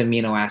those are the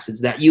amino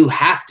acids that you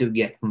have to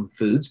get from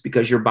foods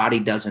because your body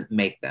doesn't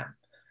make them.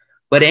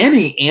 But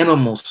any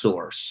animal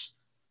source,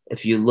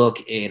 if you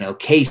look,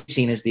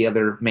 casein is the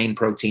other main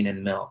protein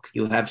in milk.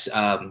 You have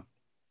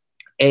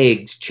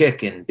eggs,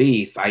 chicken,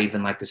 beef. I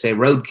even like to say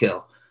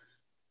roadkill.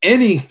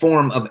 Any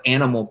form of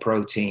animal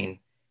protein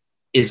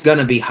is going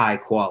to be high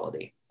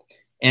quality.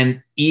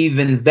 And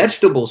even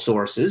vegetable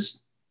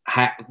sources,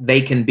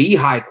 they can be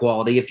high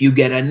quality if you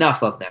get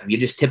enough of them. You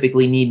just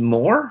typically need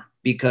more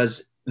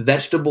because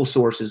vegetable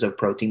sources of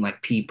protein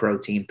like pea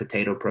protein,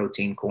 potato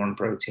protein, corn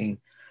protein,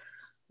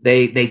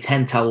 they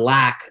tend to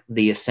lack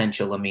the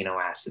essential amino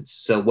acids.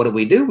 So what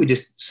do? We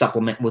just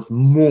supplement with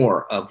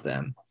more of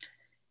them.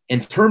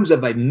 In terms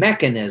of a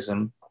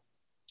mechanism,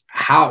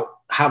 how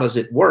does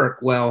it work?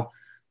 Well,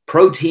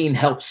 protein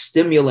helps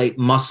stimulate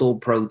muscle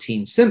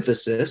protein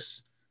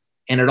synthesis,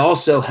 and it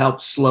also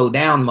helps slow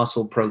down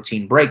muscle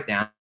protein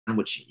breakdown,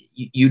 which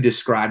you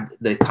described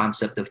the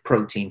concept of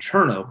protein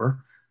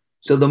turnover.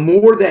 So the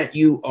more that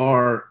you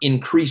are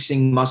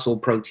increasing muscle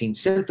protein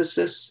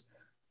synthesis,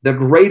 the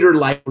greater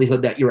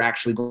likelihood that you're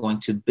actually going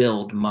to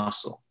build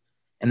muscle.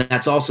 And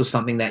that's also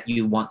something that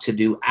you want to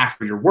do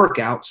after your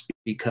workouts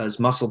because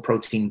muscle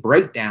protein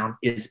breakdown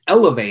is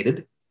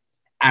elevated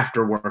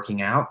after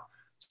working out.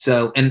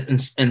 So,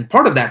 and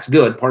part of that's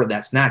good, part of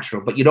that's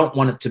natural, but you don't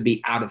want it to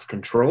be out of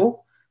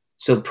control.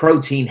 So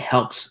protein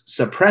helps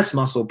suppress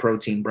muscle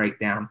protein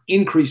breakdown,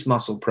 increase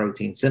muscle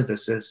protein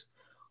synthesis,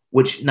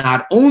 which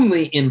not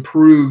only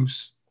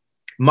improves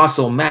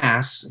muscle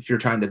mass if you're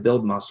trying to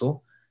build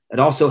muscle, it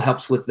also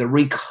helps with the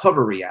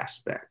recovery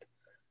aspect.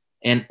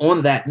 And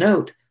on that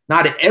note,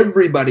 not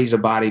everybody's a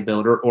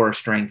bodybuilder or a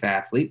strength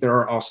athlete. There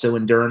are also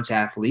endurance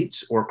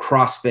athletes or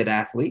CrossFit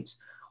athletes.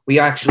 We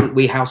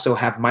also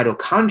have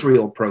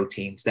mitochondrial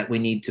proteins that we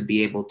need to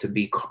be able to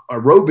be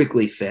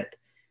aerobically fit.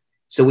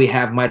 So we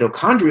have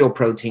mitochondrial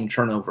protein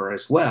turnover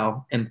as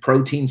well. And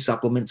protein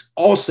supplements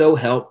also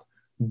help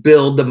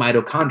build the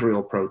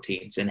mitochondrial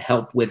proteins and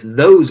help with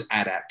those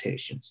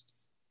adaptations.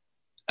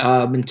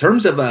 In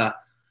terms of a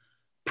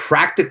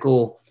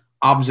practical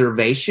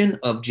observation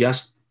of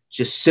just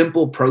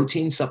simple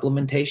protein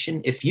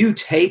supplementation, if you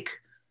take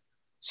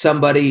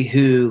somebody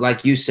who,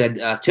 like you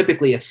said,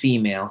 typically a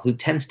female who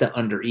tends to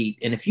undereat,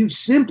 and if you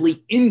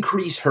simply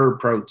increase her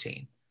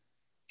protein,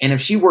 and if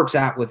she works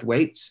out with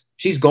weights,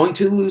 she's going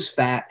to lose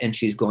fat and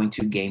she's going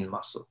to gain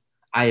muscle.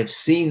 I have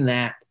seen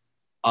that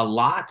a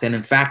lot. And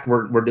in fact,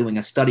 we're doing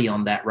a study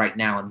on that right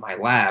now in my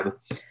lab.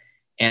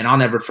 And I'll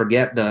never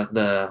forget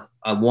a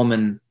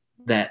woman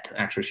that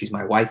actually she's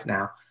my wife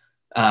now.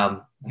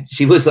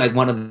 She was like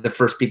one of the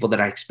first people that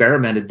I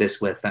experimented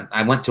this with. And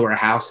I went to her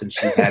house and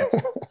she had,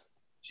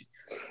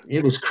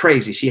 it was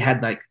crazy. She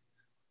had like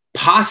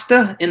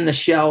pasta in the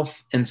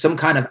shelf and some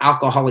kind of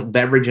alcoholic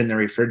beverage in the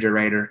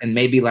refrigerator and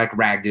maybe like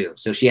ragu.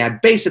 So she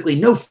had basically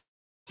no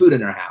food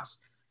in her house.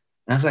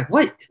 And I was like,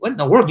 what in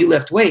the world? You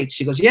lift weights?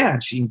 She goes, yeah.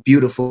 And she's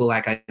beautiful.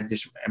 Like I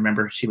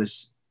remember she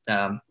was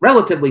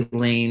relatively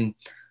lean,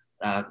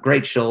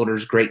 great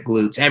shoulders, great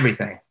glutes,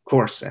 everything. Of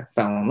course, I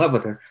fell in love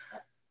with her.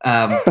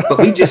 But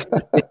we just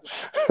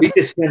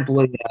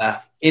simply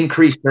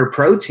increased her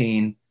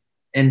protein,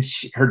 and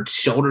her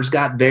shoulders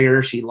got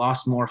bigger. She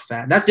lost more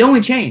fat. That's the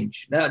only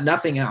change.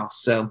 Nothing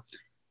else. So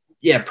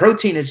yeah,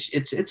 protein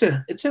it's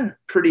a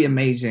pretty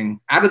amazing.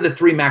 Out of the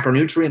 3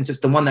 macronutrients, it's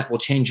the one that will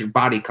change your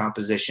body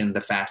composition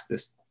the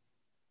fastest.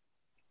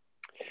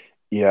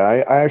 Yeah,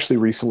 I actually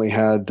recently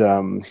had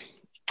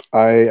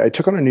I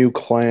took on a new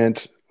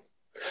client,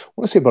 I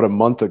want to say about a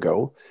month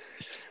ago.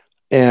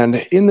 And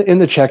in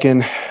the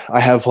check-in, I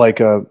have like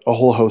a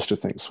whole host of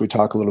things. We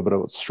talk a little bit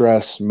about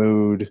stress,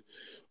 mood,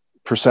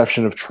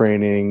 perception of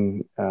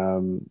training,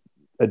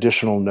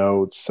 additional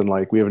notes, and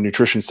like we have a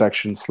nutrition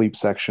section, sleep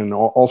section,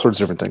 all sorts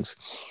of different things.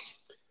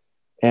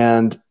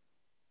 And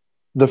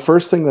the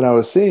first thing that I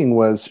was seeing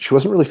was she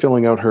wasn't really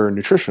filling out her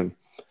nutrition.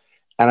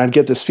 And I'd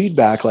get this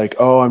feedback like,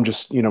 oh, I'm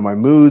just, my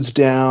mood's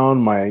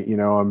down.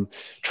 I'm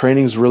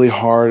training's really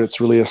hard.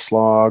 It's really a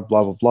slog,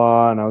 blah, blah,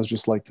 blah. And I was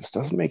just like, this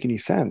doesn't make any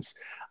sense.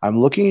 I'm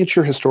looking at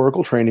your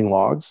historical training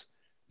logs.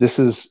 This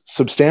is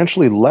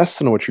substantially less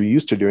than what you're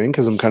used to doing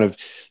because I'm kind of,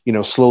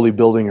 slowly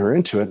building her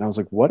into it. And I was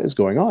like, what is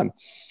going on?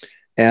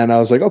 And I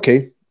was like,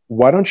 okay,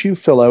 why don't you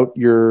fill out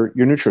your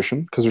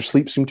nutrition? Because her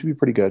sleep seemed to be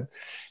pretty good.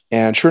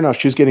 And sure enough,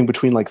 she was getting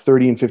between like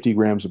 30 and 50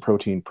 grams of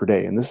protein per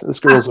day. And this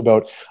girl's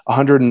about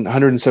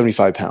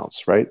 175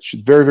 pounds, right?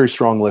 She's a very, very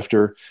strong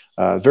lifter,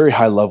 very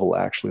high level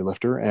actually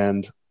lifter,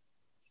 and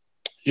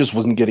just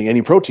wasn't getting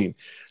any protein.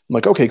 I'm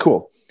like, okay,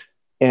 cool.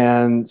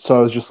 And so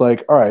I was just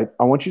like, all right,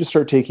 I want you to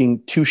start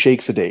taking 2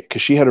 shakes a day,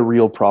 because she had a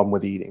real problem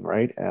with eating,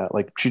 right?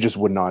 Like she just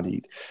would not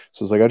eat.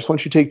 So I was like, I just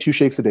want you to take 2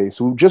 shakes a day.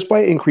 So just by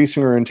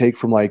increasing her intake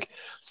from like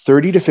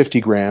 30 to 50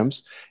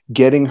 grams,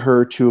 getting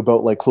her to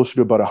about like closer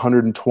to about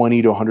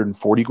 120 to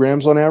 140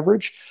 grams on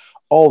average,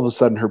 all of a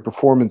sudden her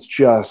performance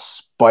just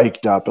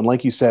spiked up. And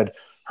like you said,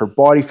 her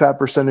body fat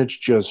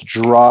percentage just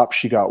dropped.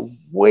 She got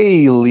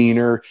way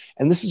leaner.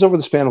 And this is over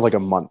the span of like a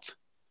month.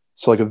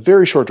 So like a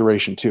very short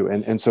duration too.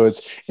 And so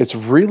it's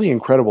really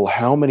incredible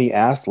how many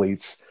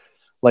athletes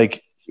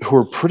like who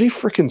are pretty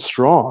freaking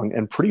strong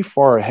and pretty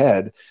far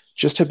ahead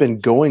just have been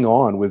going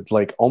on with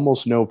like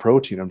almost no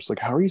protein. I'm just like,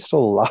 how are you still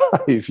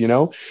alive?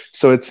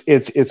 So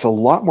it's a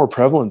lot more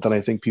prevalent than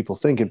I think people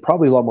think, and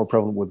probably a lot more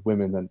prevalent with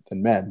women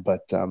than men.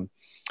 But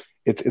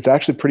it's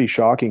actually pretty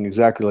shocking,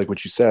 exactly like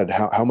what you said,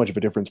 how much of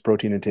a difference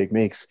protein intake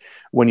makes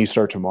when you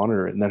start to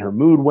monitor it. And then her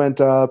mood went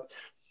up.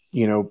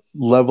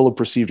 Level of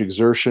perceived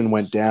exertion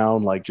went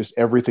down, like just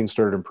everything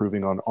started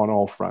improving on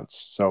all fronts.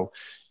 So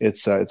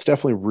it's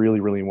definitely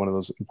really, really one of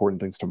those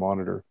important things to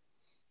monitor.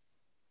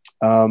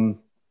 I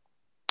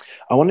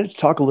wanted to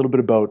talk a little bit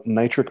about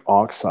nitric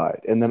oxide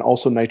and then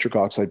also nitric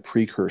oxide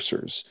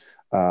precursors,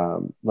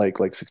 like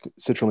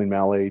citrulline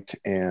malate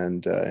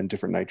and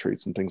different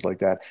nitrates and things like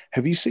that.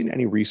 Have you seen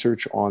any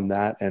research on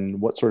that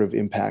and what sort of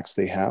impacts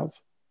they have?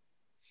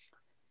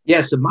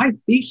 Yeah, so my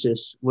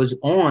thesis was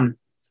on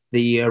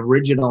the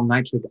original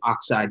nitric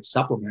oxide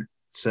supplement.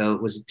 So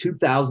it was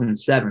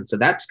 2007. So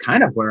that's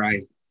kind of where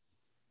I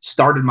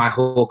started my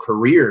whole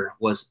career,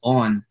 was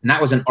on, and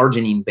that was an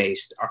arginine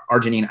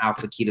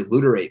alpha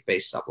ketoglutarate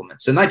based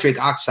supplement. So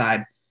nitric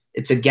oxide,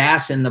 it's a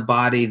gas in the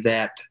body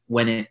that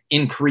when it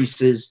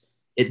increases,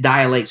 it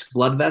dilates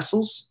blood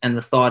vessels. And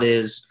the thought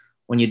is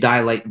when you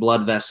dilate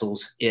blood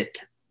vessels, it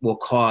will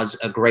cause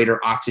a greater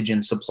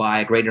oxygen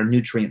supply, a greater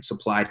nutrient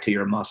supply to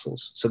your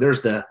muscles. So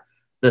there's the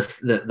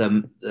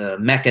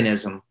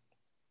mechanism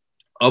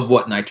of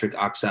what nitric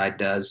oxide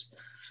does.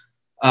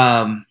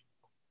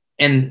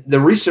 And the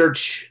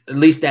research, at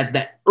least at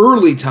that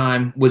early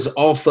time, was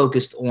all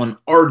focused on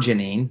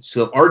arginine.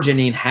 So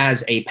arginine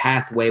has a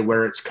pathway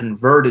where it's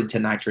converted to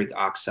nitric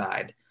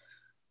oxide,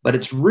 but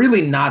it's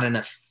really not an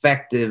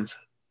effective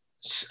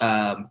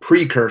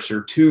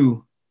precursor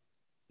to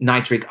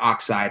nitric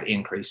oxide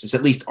increases.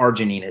 At least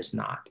arginine is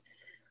not.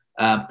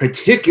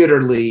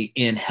 Particularly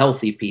in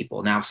healthy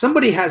people. Now, if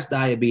somebody has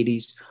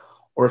diabetes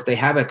or if they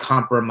have a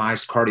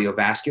compromised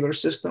cardiovascular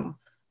system,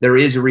 there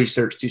is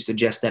research to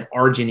suggest that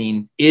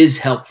arginine is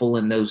helpful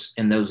in those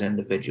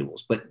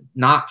individuals, but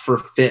not for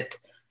fit,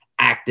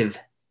 active,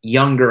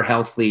 younger,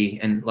 healthy,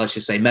 and let's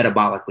just say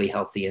metabolically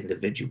healthy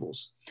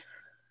individuals.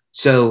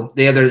 So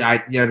the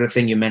other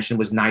thing you mentioned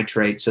was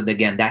nitrate. So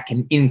again, that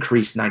can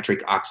increase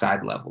nitric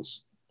oxide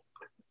levels.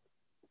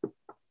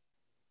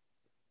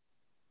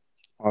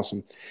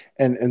 Awesome.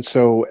 And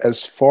so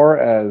as far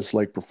as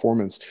like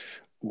performance,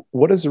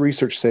 what does the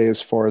research say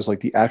as far as like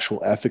the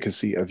actual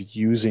efficacy of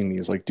using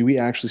these? Like, do we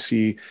actually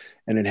see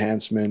an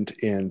enhancement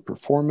in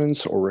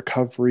performance or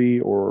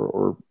recovery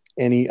or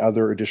any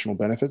other additional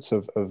benefits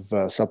of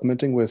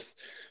supplementing with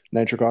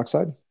nitric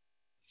oxide?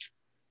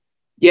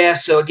 Yeah.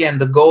 So again,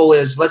 the goal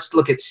is, let's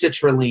look at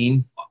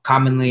citrulline,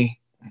 commonly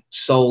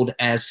sold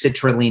as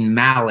citrulline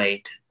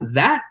malate.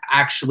 That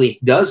actually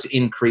does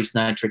increase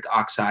nitric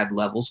oxide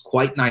levels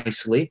quite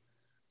nicely.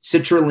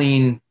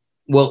 Citrulline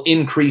will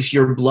increase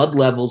your blood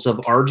levels of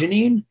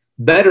arginine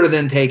better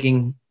than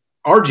taking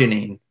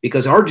arginine,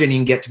 because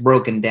arginine gets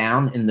broken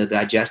down in the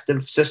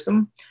digestive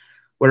system.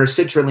 whereas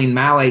citrulline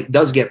malate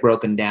does get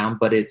broken down,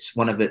 but it's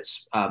one of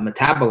its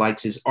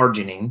metabolites is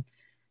arginine.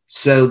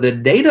 So the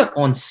data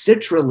on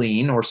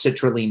citrulline or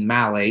citrulline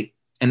malate,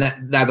 and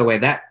that, by the way,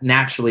 that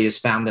naturally is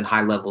found in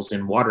high levels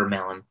in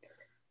watermelon,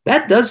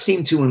 that does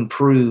seem to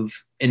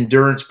improve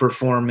endurance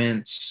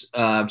performance,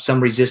 some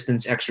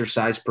resistance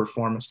exercise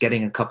performance,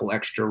 getting a couple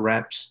extra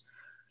reps.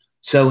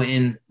 So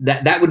in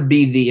that would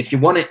be the, if you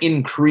want to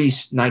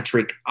increase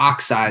nitric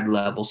oxide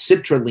level,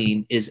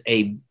 citrulline is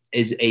a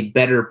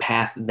better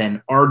path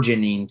than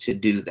arginine to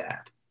do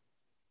that.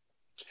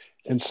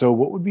 And so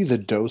what would be the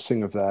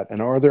dosing of that? And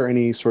are there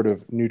any sort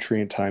of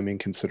nutrient timing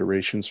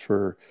considerations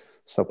for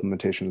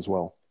supplementation as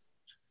well?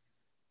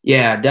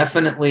 Yeah,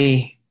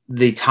 definitely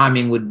the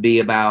timing would be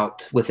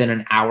about within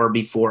an hour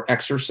before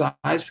exercise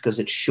because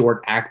it's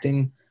short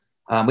acting.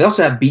 We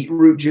also have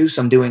beetroot juice.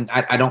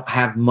 I don't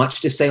have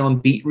much to say on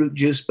beetroot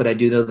juice, but I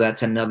do know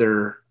that's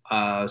another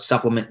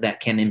supplement that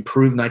can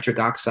improve nitric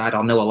oxide.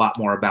 I'll know a lot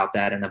more about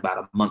that in about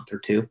a month or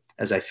two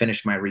as I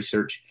finish my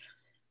research.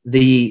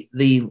 The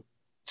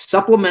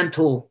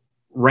supplemental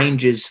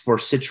ranges for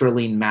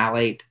citrulline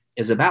malate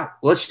is about,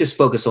 let's just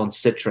focus on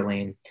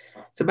citrulline.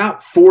 It's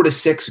about 4 to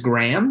 6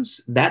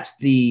 grams. That's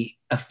the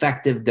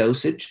effective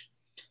dosage.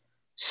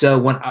 So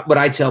what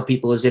I tell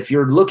people is if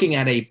you're looking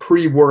at a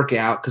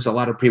pre-workout, because a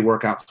lot of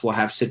pre-workouts will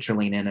have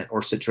citrulline in it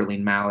or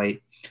citrulline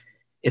malate,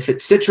 if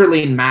it's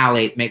citrulline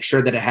malate, make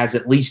sure that it has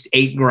at least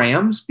 8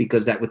 grams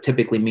because that would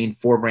typically mean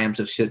 4 grams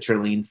of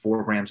citrulline,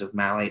 4 grams of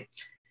malate.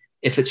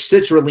 If it's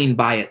citrulline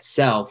by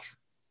itself,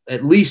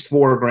 at least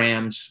 4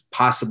 grams,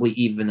 possibly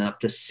even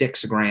up to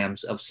 6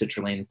 grams of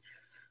citrulline.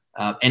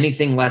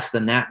 Anything less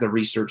than that, the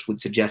research would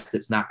suggest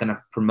it's not going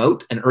to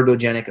promote an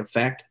ergogenic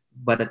effect.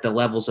 But at the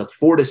levels of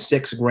 4 to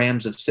 6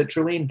 grams of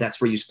citrulline,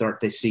 that's where you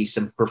start to see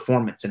some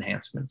performance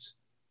enhancements.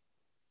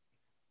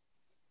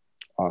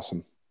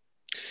 Awesome.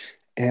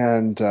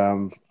 And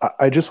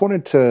I just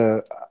wanted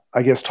to,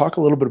 I guess, talk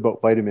a little bit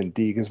about vitamin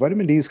D, because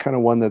vitamin D is kind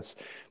of one that's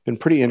been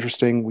pretty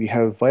interesting. We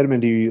have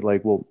vitamin D,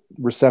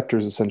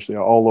 receptors essentially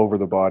all over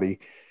the body,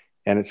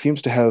 and it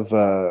seems to have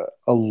a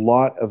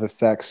lot of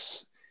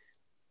effects,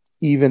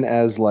 even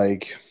as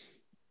catalysts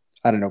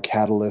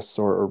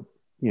or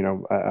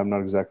I'm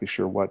not exactly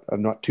sure what.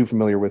 I'm not too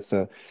familiar with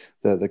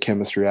the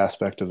chemistry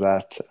aspect of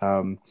that,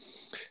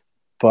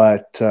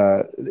 but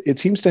it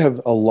seems to have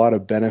a lot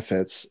of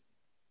benefits.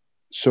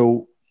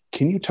 So,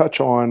 can you touch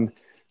on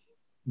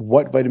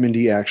what vitamin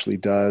D actually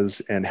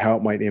does and how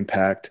it might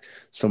impact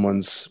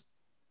someone's,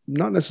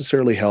 not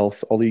necessarily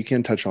health, although you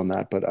can touch on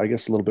that, but I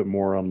guess a little bit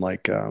more on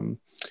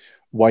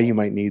why you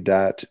might need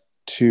that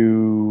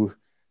to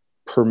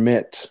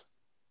permit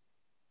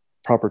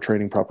proper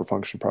training, proper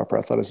function, proper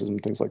athleticism,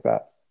 things like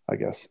that, I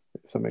guess,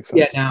 if that makes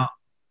sense. Yeah. Now,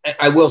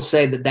 I will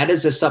say that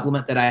is a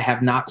supplement that I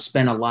have not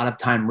spent a lot of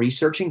time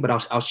researching, but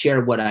I'll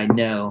share what I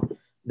know.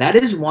 That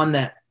is one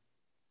that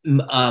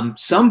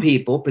some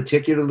people,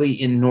 particularly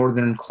in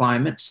northern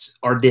climates,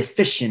 are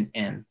deficient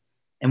in.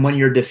 And when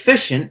you're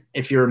deficient,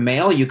 if you're a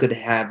male, you could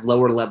have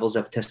lower levels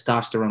of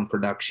testosterone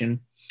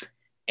production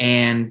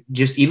and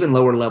just even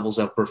lower levels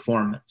of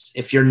performance.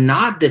 If you're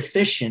not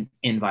deficient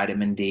in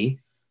vitamin D,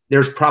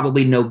 there's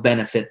probably no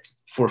benefit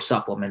for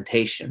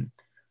supplementation.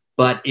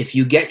 But if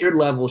you get your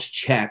levels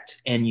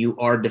checked and you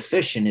are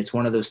deficient, it's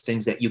one of those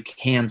things that you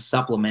can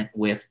supplement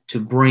with to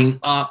bring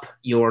up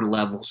your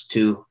levels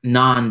to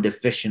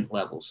non-deficient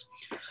levels.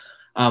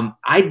 I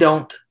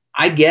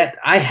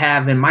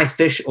have in my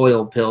fish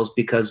oil pills,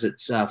 because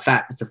it's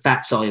fat, it's a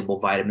fat soluble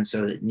vitamin,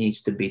 so it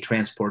needs to be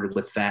transported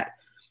with fat.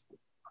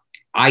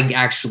 I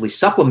actually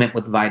supplement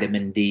with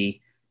vitamin D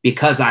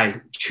because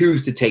I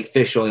choose to take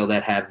fish oil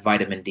that have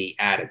vitamin D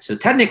added. So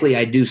technically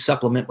I do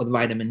supplement with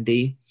vitamin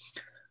D,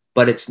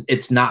 but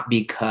it's not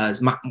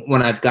because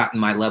when I've gotten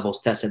my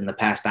levels tested in the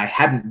past, I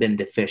hadn't been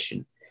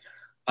deficient.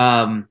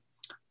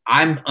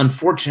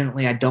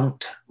 Unfortunately, I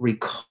don't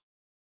recall.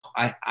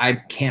 I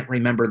can't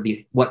remember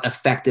what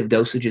effective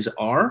dosages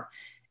are.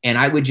 And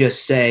I would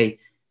just say,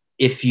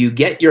 if you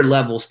get your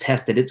levels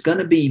tested, it's going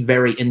to be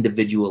very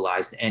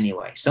individualized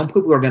anyway. Some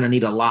people are going to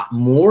need a lot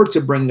more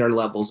to bring their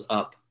levels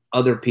up.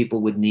 Other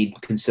people would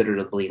need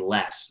considerably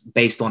less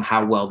based on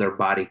how well their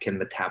body can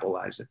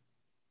metabolize it.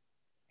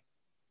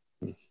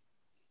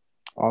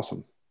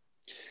 Awesome.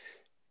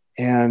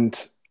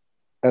 And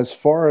as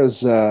far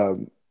as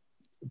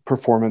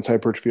performance,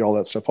 hypertrophy, all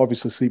that stuff,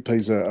 obviously sleep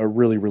plays a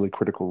really, really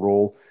critical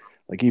role.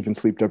 Like even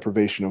sleep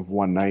deprivation of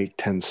one night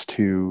tends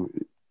to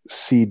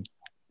see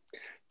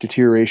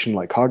deterioration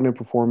like cognitive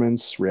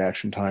performance,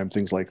 reaction time,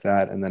 things like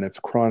that. And then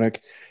if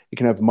chronic, it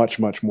can have much,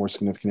 much more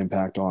significant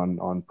impact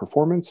on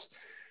performance.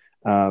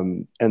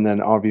 And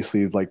then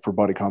obviously like for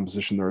body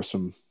composition, there are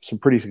some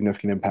pretty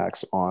significant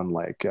impacts on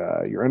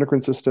your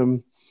endocrine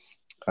system,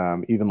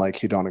 even like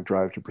hedonic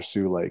drive to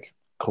pursue like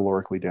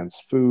calorically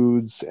dense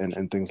foods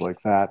and things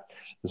like that,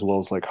 as well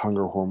as like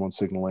hunger hormone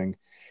signaling.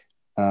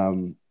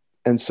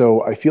 And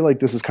so I feel like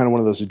this is kind of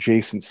one of those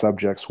adjacent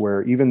subjects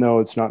where even though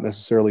it's not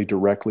necessarily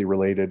directly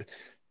related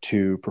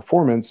to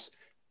performance,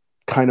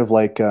 kind of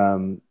like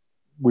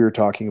we were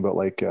talking about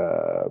like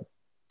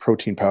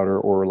protein powder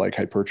or like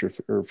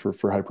hypertrophy or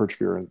for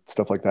hypertrophy and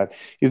stuff like that,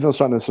 even though it's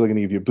not necessarily going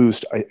to give you a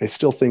boost, I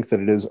still think that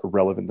it is a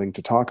relevant thing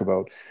to talk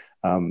about.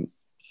 And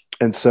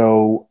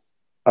so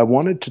I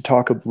wanted to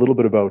talk a little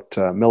bit about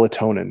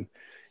melatonin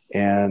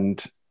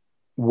and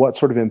what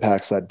sort of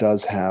impacts that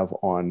does have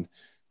on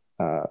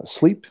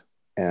sleep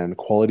and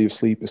quality of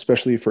sleep,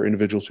 especially for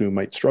individuals who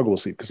might struggle with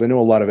sleep. Because I know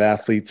a lot of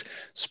athletes,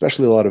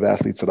 especially a lot of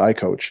athletes that I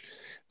coach,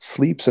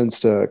 sleep tends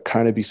to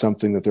kind of be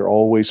something that they're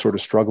always sort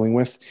of struggling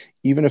with.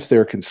 Even if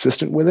they're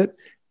consistent with it,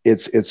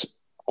 it's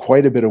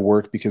quite a bit of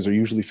work because they're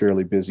usually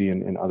fairly busy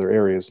in other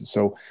areas. And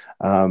so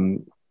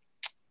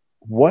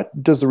what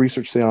does the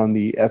research say on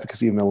the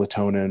efficacy of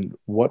melatonin?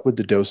 What would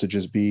the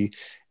dosages be?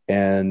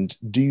 And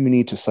do you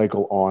need to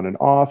cycle on and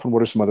off? And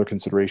what are some other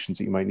considerations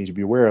that you might need to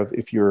be aware of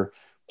if you're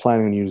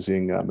planning on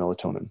using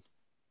melatonin?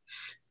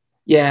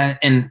 Yeah.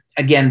 And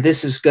again,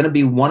 this is going to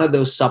be one of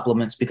those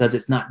supplements because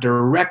it's not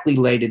directly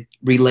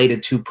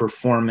related to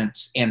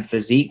performance and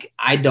physique.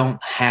 I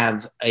don't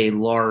have a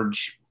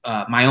large,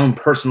 my own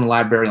personal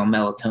library on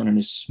melatonin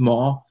is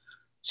small.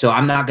 So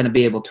I'm not going to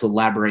be able to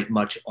elaborate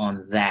much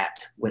on that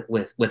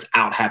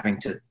without having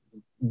to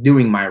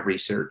doing my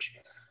research.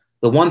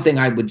 The one thing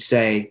I would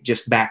say,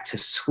 just back to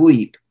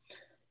sleep,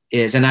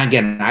 is, and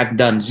again, I've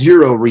done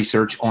zero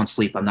research on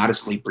sleep. I'm not a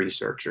sleep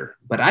researcher,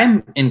 but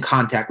I'm in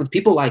contact with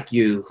people like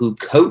you who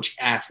coach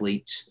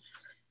athletes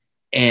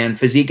and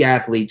physique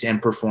athletes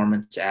and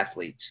performance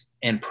athletes.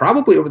 And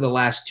probably over the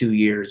last 2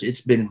 years,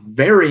 it's been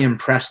very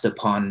impressed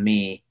upon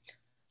me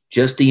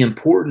just the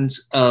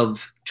importance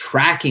of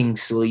tracking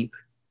sleep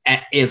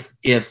if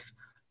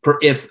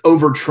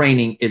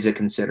overtraining is a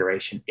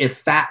consideration, if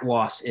fat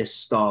loss is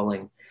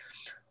stalling,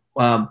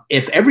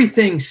 if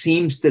everything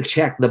seems to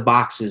check the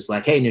boxes,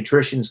 like, hey,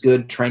 nutrition's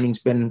good,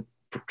 training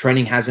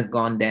hasn't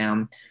gone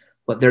down,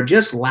 but they're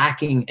just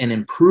lacking an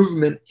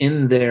improvement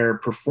in their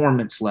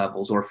performance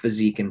levels or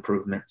physique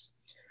improvements.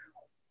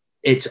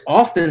 It's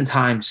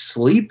oftentimes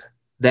sleep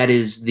that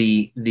is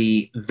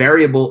the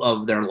variable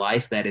of their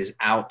life that is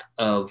out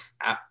of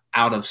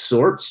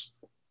sorts.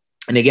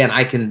 And again,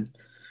 I can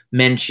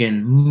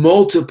mention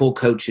multiple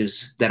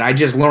coaches that I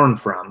just learned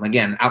from,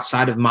 again,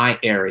 outside of my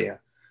area.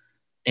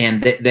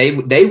 And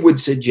they would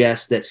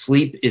suggest that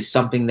sleep is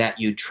something that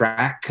you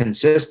track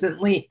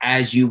consistently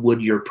as you would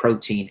your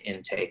protein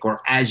intake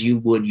or as you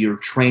would your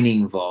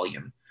training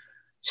volume.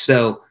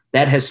 So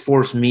that has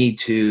forced me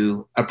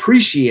to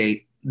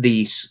appreciate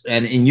these.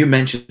 And you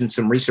mentioned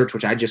some research,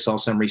 which I just saw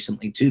some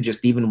recently too,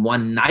 just even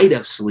one night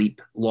of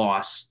sleep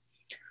loss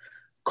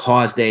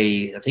caused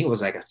I think it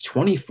was like a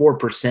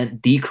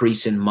 24%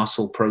 decrease in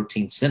muscle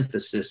protein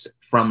synthesis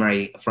from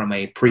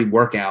a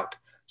pre-workout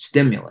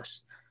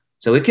stimulus.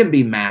 So it can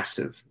be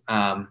massive.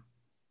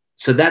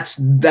 So that's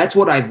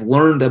what I've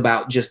learned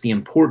about just the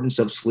importance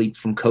of sleep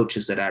from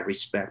coaches that I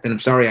respect. And I'm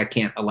sorry I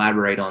can't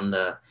elaborate on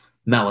the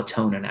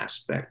melatonin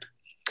aspect.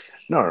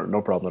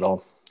 No problem at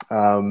all.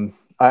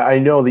 I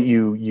know that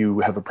you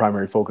have a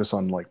primary focus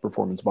on like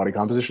performance body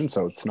composition,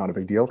 so it's not a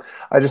big deal.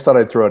 I just thought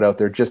I'd throw it out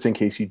there just in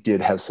case you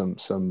did have some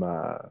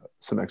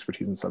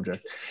expertise in the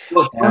subject.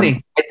 Well, it's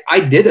funny.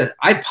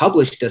 I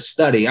published a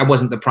study. I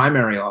wasn't the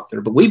primary author,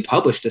 but we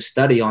published a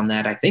study on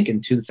that, I think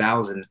in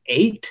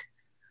 2008.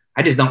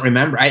 I just don't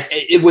remember.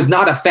 It was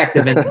not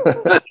effective.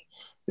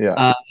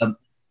 Yeah.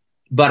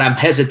 But I'm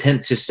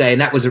hesitant to say,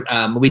 and that was,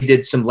 we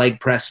did some leg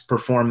press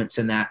performance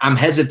in that. I'm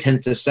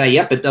hesitant to say,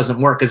 yep, it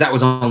doesn't work, because that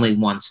was only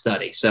one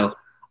study. So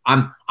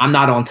I'm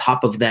not on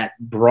top of that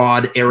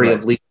broad area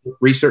of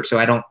research. So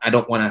I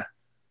don't want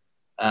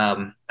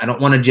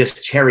to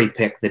just cherry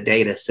pick the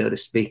data, so to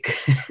speak.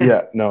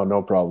 Yeah,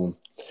 no problem.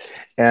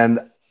 And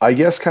I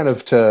guess kind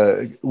of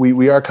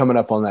we are coming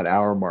up on that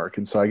hour mark.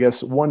 And so I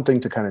guess one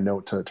thing to kind of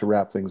note to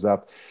wrap things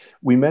up,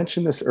 we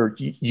mentioned this, or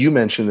you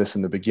mentioned this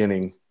in the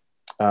beginning,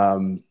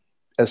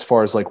 as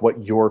far as like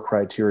what your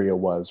criteria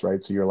was,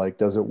 right? So you're like,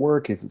 does it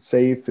work? Is it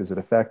safe? Is it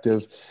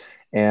effective?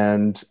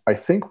 And I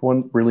think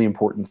one really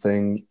important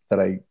thing that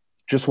I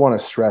just want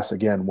to stress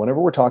again,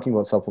 whenever we're talking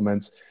about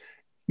supplements,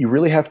 you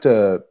really have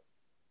to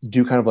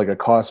do kind of like a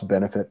cost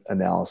benefit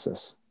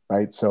analysis,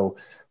 right? So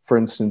for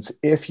instance,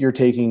 if you're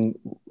taking,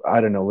 I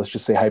don't know, let's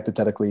just say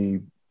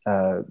hypothetically,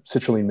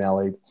 citrulline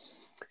malate,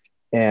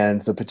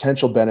 and the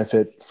potential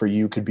benefit for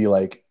you could be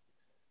like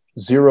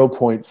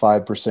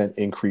 0.5%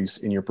 increase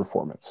in your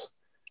performance.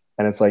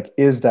 And it's like,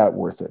 is that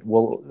worth it?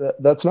 Well,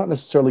 that's not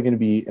necessarily going to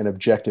be an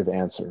objective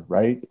answer,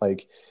 right?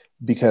 Like,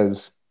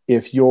 because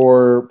if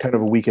you're kind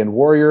of a weekend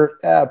warrior,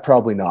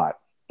 probably not,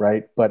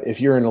 right? But if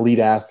you're an elite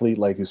athlete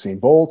like Usain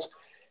Bolt,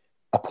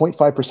 a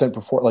 0.5%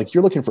 before, like,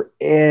 you're looking for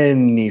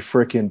any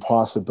freaking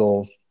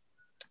possible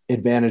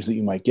advantage that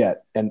you might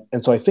get. And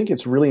so I think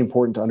it's really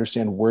important to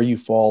understand where you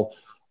fall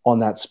on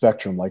that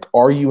spectrum. Like,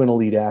 are you an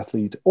elite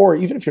athlete? Or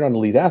even if you're not an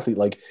elite athlete,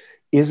 like,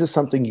 is this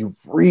something you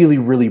really,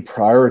 really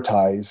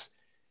prioritize?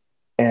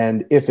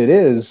 And if it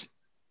is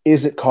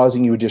it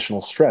causing you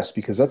additional stress?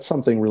 Because that's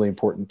something really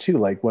important too.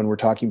 Like when we're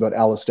talking about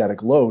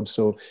allostatic load.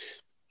 So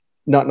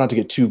not to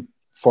get too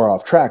far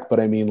off track, but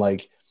I mean,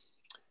 like,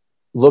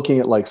 looking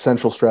at like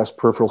central stress,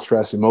 peripheral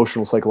stress,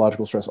 emotional,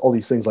 psychological stress, all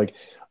these things, like,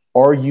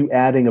 are you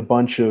adding a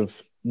bunch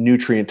of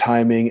nutrient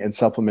timing and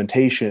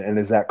supplementation? And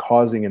is that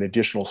causing an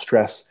additional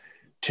stress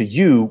to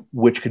you,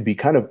 which could be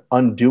kind of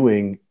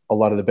undoing a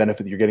lot of the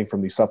benefit that you're getting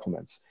from these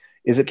supplements?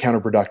 Is it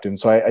counterproductive?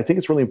 So I think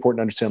it's really important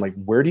to understand, like,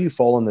 where do you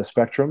fall on the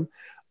spectrum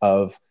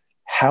of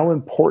how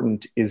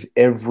important is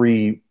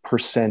every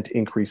percent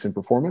increase in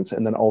performance?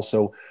 And then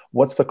also,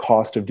 what's the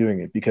cost of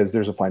doing it? Because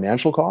there's a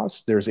financial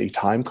cost, there's a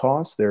time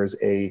cost, there's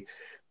a,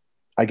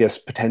 I guess,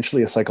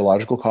 potentially a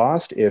psychological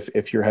cost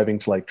if you're having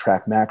to like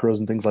track macros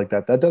and things like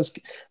that.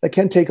 That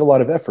can take a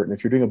lot of effort. And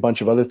if you're doing a bunch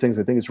of other things,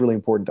 I think it's really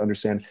important to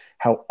understand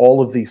how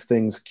all of these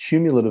things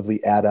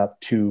cumulatively add up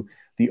to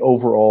the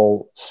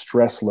overall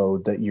stress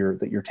load that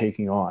you're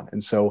taking on.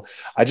 And so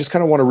I just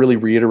kind of want to really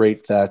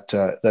reiterate that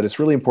that it's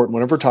really important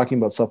whenever we're talking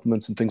about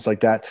supplements and things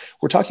like that,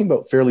 we're talking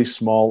about fairly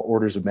small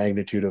orders of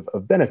magnitude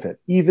of benefit.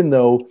 Even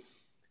though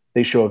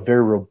they show a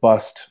very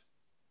robust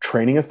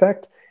training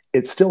effect,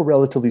 it's still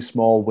relatively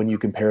small when you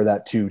compare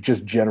that to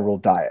just general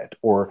diet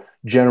or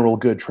general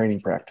good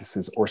training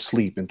practices or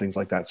sleep and things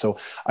like that. So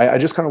I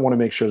just kind of want to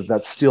make sure that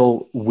that's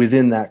still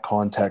within that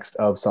context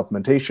of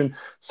supplementation.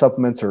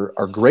 Supplements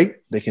are great.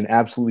 They can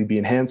absolutely be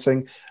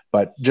enhancing,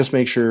 but just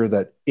make sure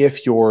that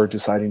if you're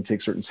deciding to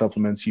take certain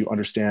supplements, you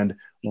understand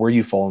where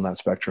you fall in that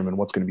spectrum and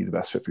what's going to be the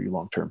best fit for you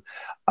long-term.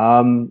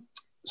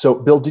 So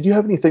Bill, did you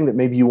have anything that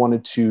maybe you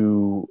wanted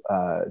to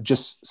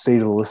just say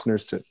to the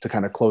listeners to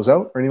kind of close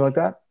out or anything like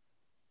that?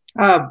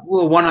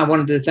 Well, one, I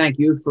wanted to thank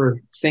you for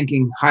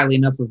thinking highly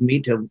enough of me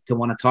to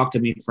want to talk to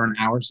me for an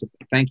hour. So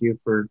thank you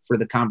for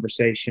the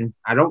conversation.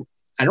 I don't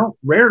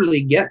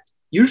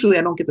usually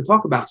I don't get to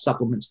talk about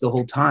supplements the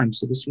whole time.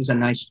 So this was a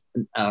nice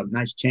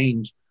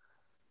change.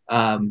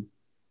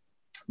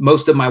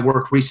 Most of my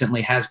work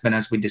recently has been,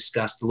 as we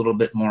discussed, a little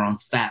bit more on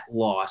fat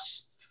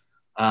loss.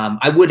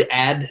 I would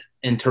add,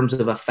 in terms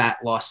of a fat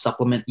loss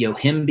supplement,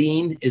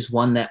 yohimbine is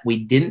one that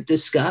we didn't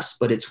discuss,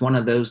 but it's one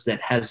of those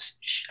that has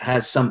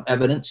some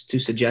evidence to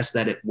suggest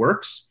that it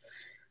works.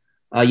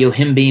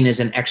 Yohimbine is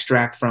an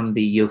extract from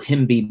the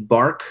yohimbe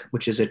bark,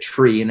 which is a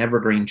tree, an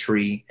evergreen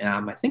tree.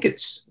 I think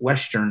it's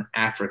Western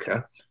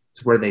Africa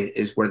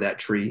is where that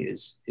tree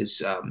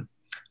is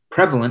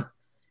prevalent.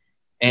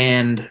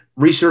 And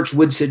research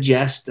would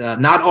suggest,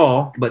 not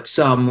all, but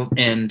some,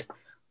 and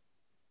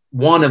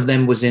one of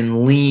them was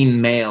in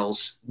lean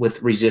males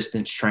with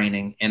resistance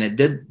training, and it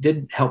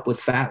did help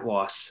with fat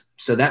loss.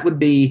 So that would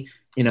be,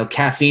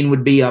 caffeine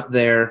would be up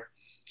there.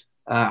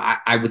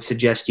 I would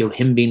suggest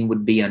yohimbine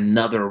would be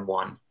another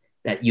one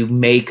that you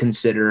may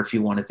consider if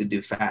you wanted to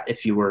do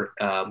if you were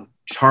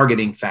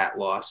targeting fat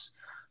loss.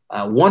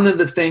 One of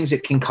the things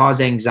that can cause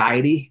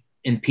anxiety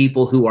in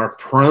people who are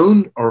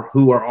prone or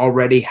who are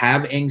already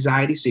have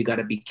anxiety, so you got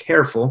to be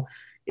careful.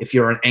 If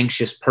you're an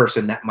anxious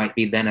person, that might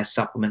be then a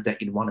supplement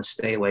that you'd want to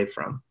stay away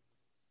from.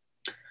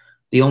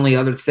 The only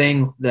other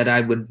thing that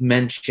I would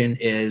mention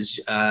is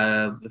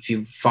if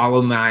you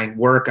follow my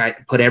work, I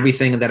put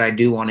everything that I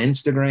do on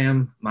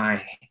Instagram.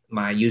 My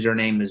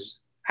username is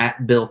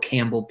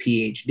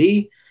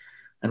 @BillCampbellPhD.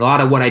 And a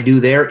lot of what I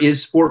do there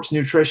is sports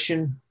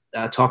nutrition,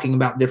 talking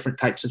about different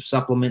types of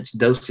supplements,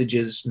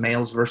 dosages,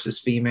 males versus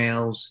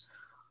females,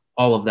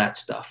 all of that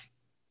stuff.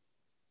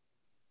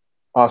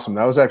 Awesome.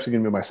 That was actually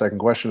going to be my second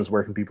question, is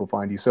where can people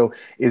find you? So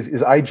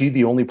is IG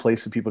the only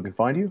place that people can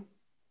find you?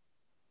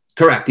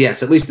 Correct.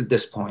 Yes. At least at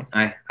this point,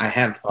 I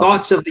have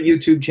thoughts of the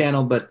YouTube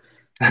channel, but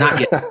not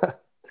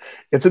yet.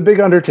 It's a big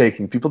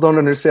undertaking. People don't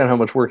understand how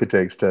much work it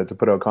takes to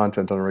put out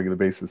content on a regular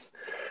basis.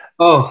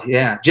 Oh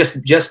yeah.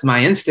 Just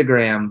my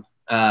Instagram.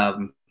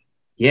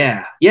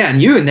 Yeah.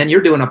 And then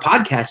you're doing a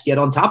podcast yet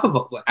on top of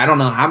it. I don't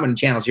know how many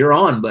channels you're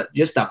on, but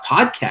just a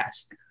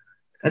podcast.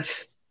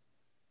 That's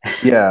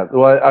yeah.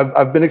 Well,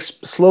 I've been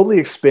slowly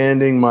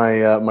expanding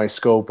my my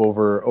scope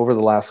over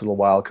the last little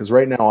while, because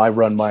right now I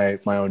run my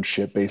own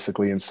ship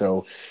basically, and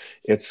so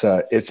it's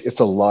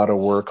a lot of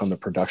work on the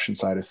production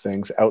side of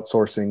things.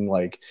 Outsourcing,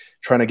 like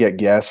trying to get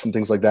guests and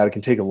things like that, it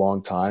can take a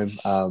long time.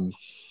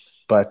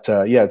 But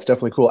yeah, it's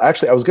definitely cool.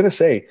 Actually, I was gonna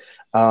say,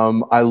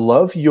 I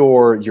love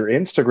your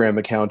Instagram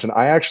account, and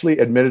I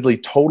actually admittedly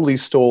totally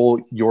stole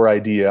your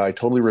idea. I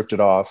totally ripped it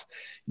off.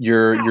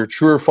 Your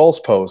true or false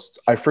posts,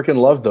 I freaking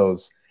love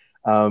those.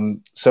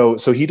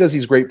 So he does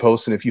these great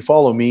posts, and if you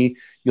follow me,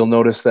 you'll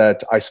notice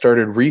that I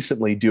started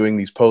recently doing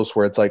these posts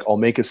where it's like I'll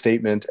make a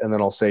statement and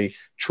then I'll say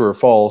true or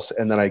false,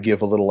 and then I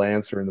give a little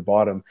answer in the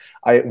bottom.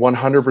 I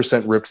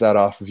 100% ripped that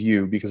off of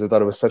you because I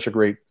thought it was such a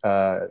great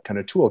kind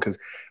of tool, because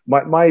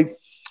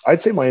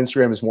I'd say my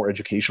Instagram is more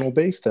educational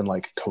based than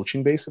like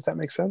coaching based, if that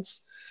makes sense.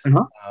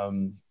 uh-huh.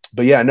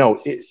 But yeah, no,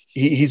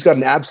 he's got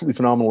an absolutely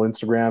phenomenal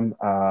Instagram.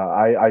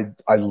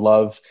 I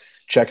love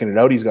checking it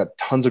out. He's got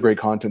tons of great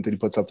content that he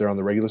puts up there on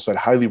the regular, so I'd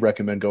highly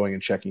recommend going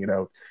and checking it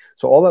out.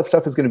 So all that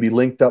stuff is going to be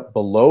linked up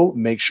below.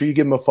 Make sure you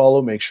give him a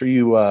follow. Make sure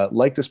you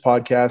like this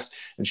podcast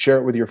and share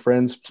it with your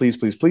friends, please,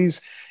 please,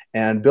 please.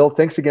 And Bill,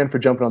 thanks again for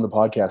jumping on the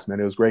podcast, man.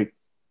 It was great.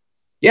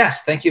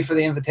 Yes, thank you for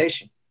the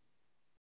invitation.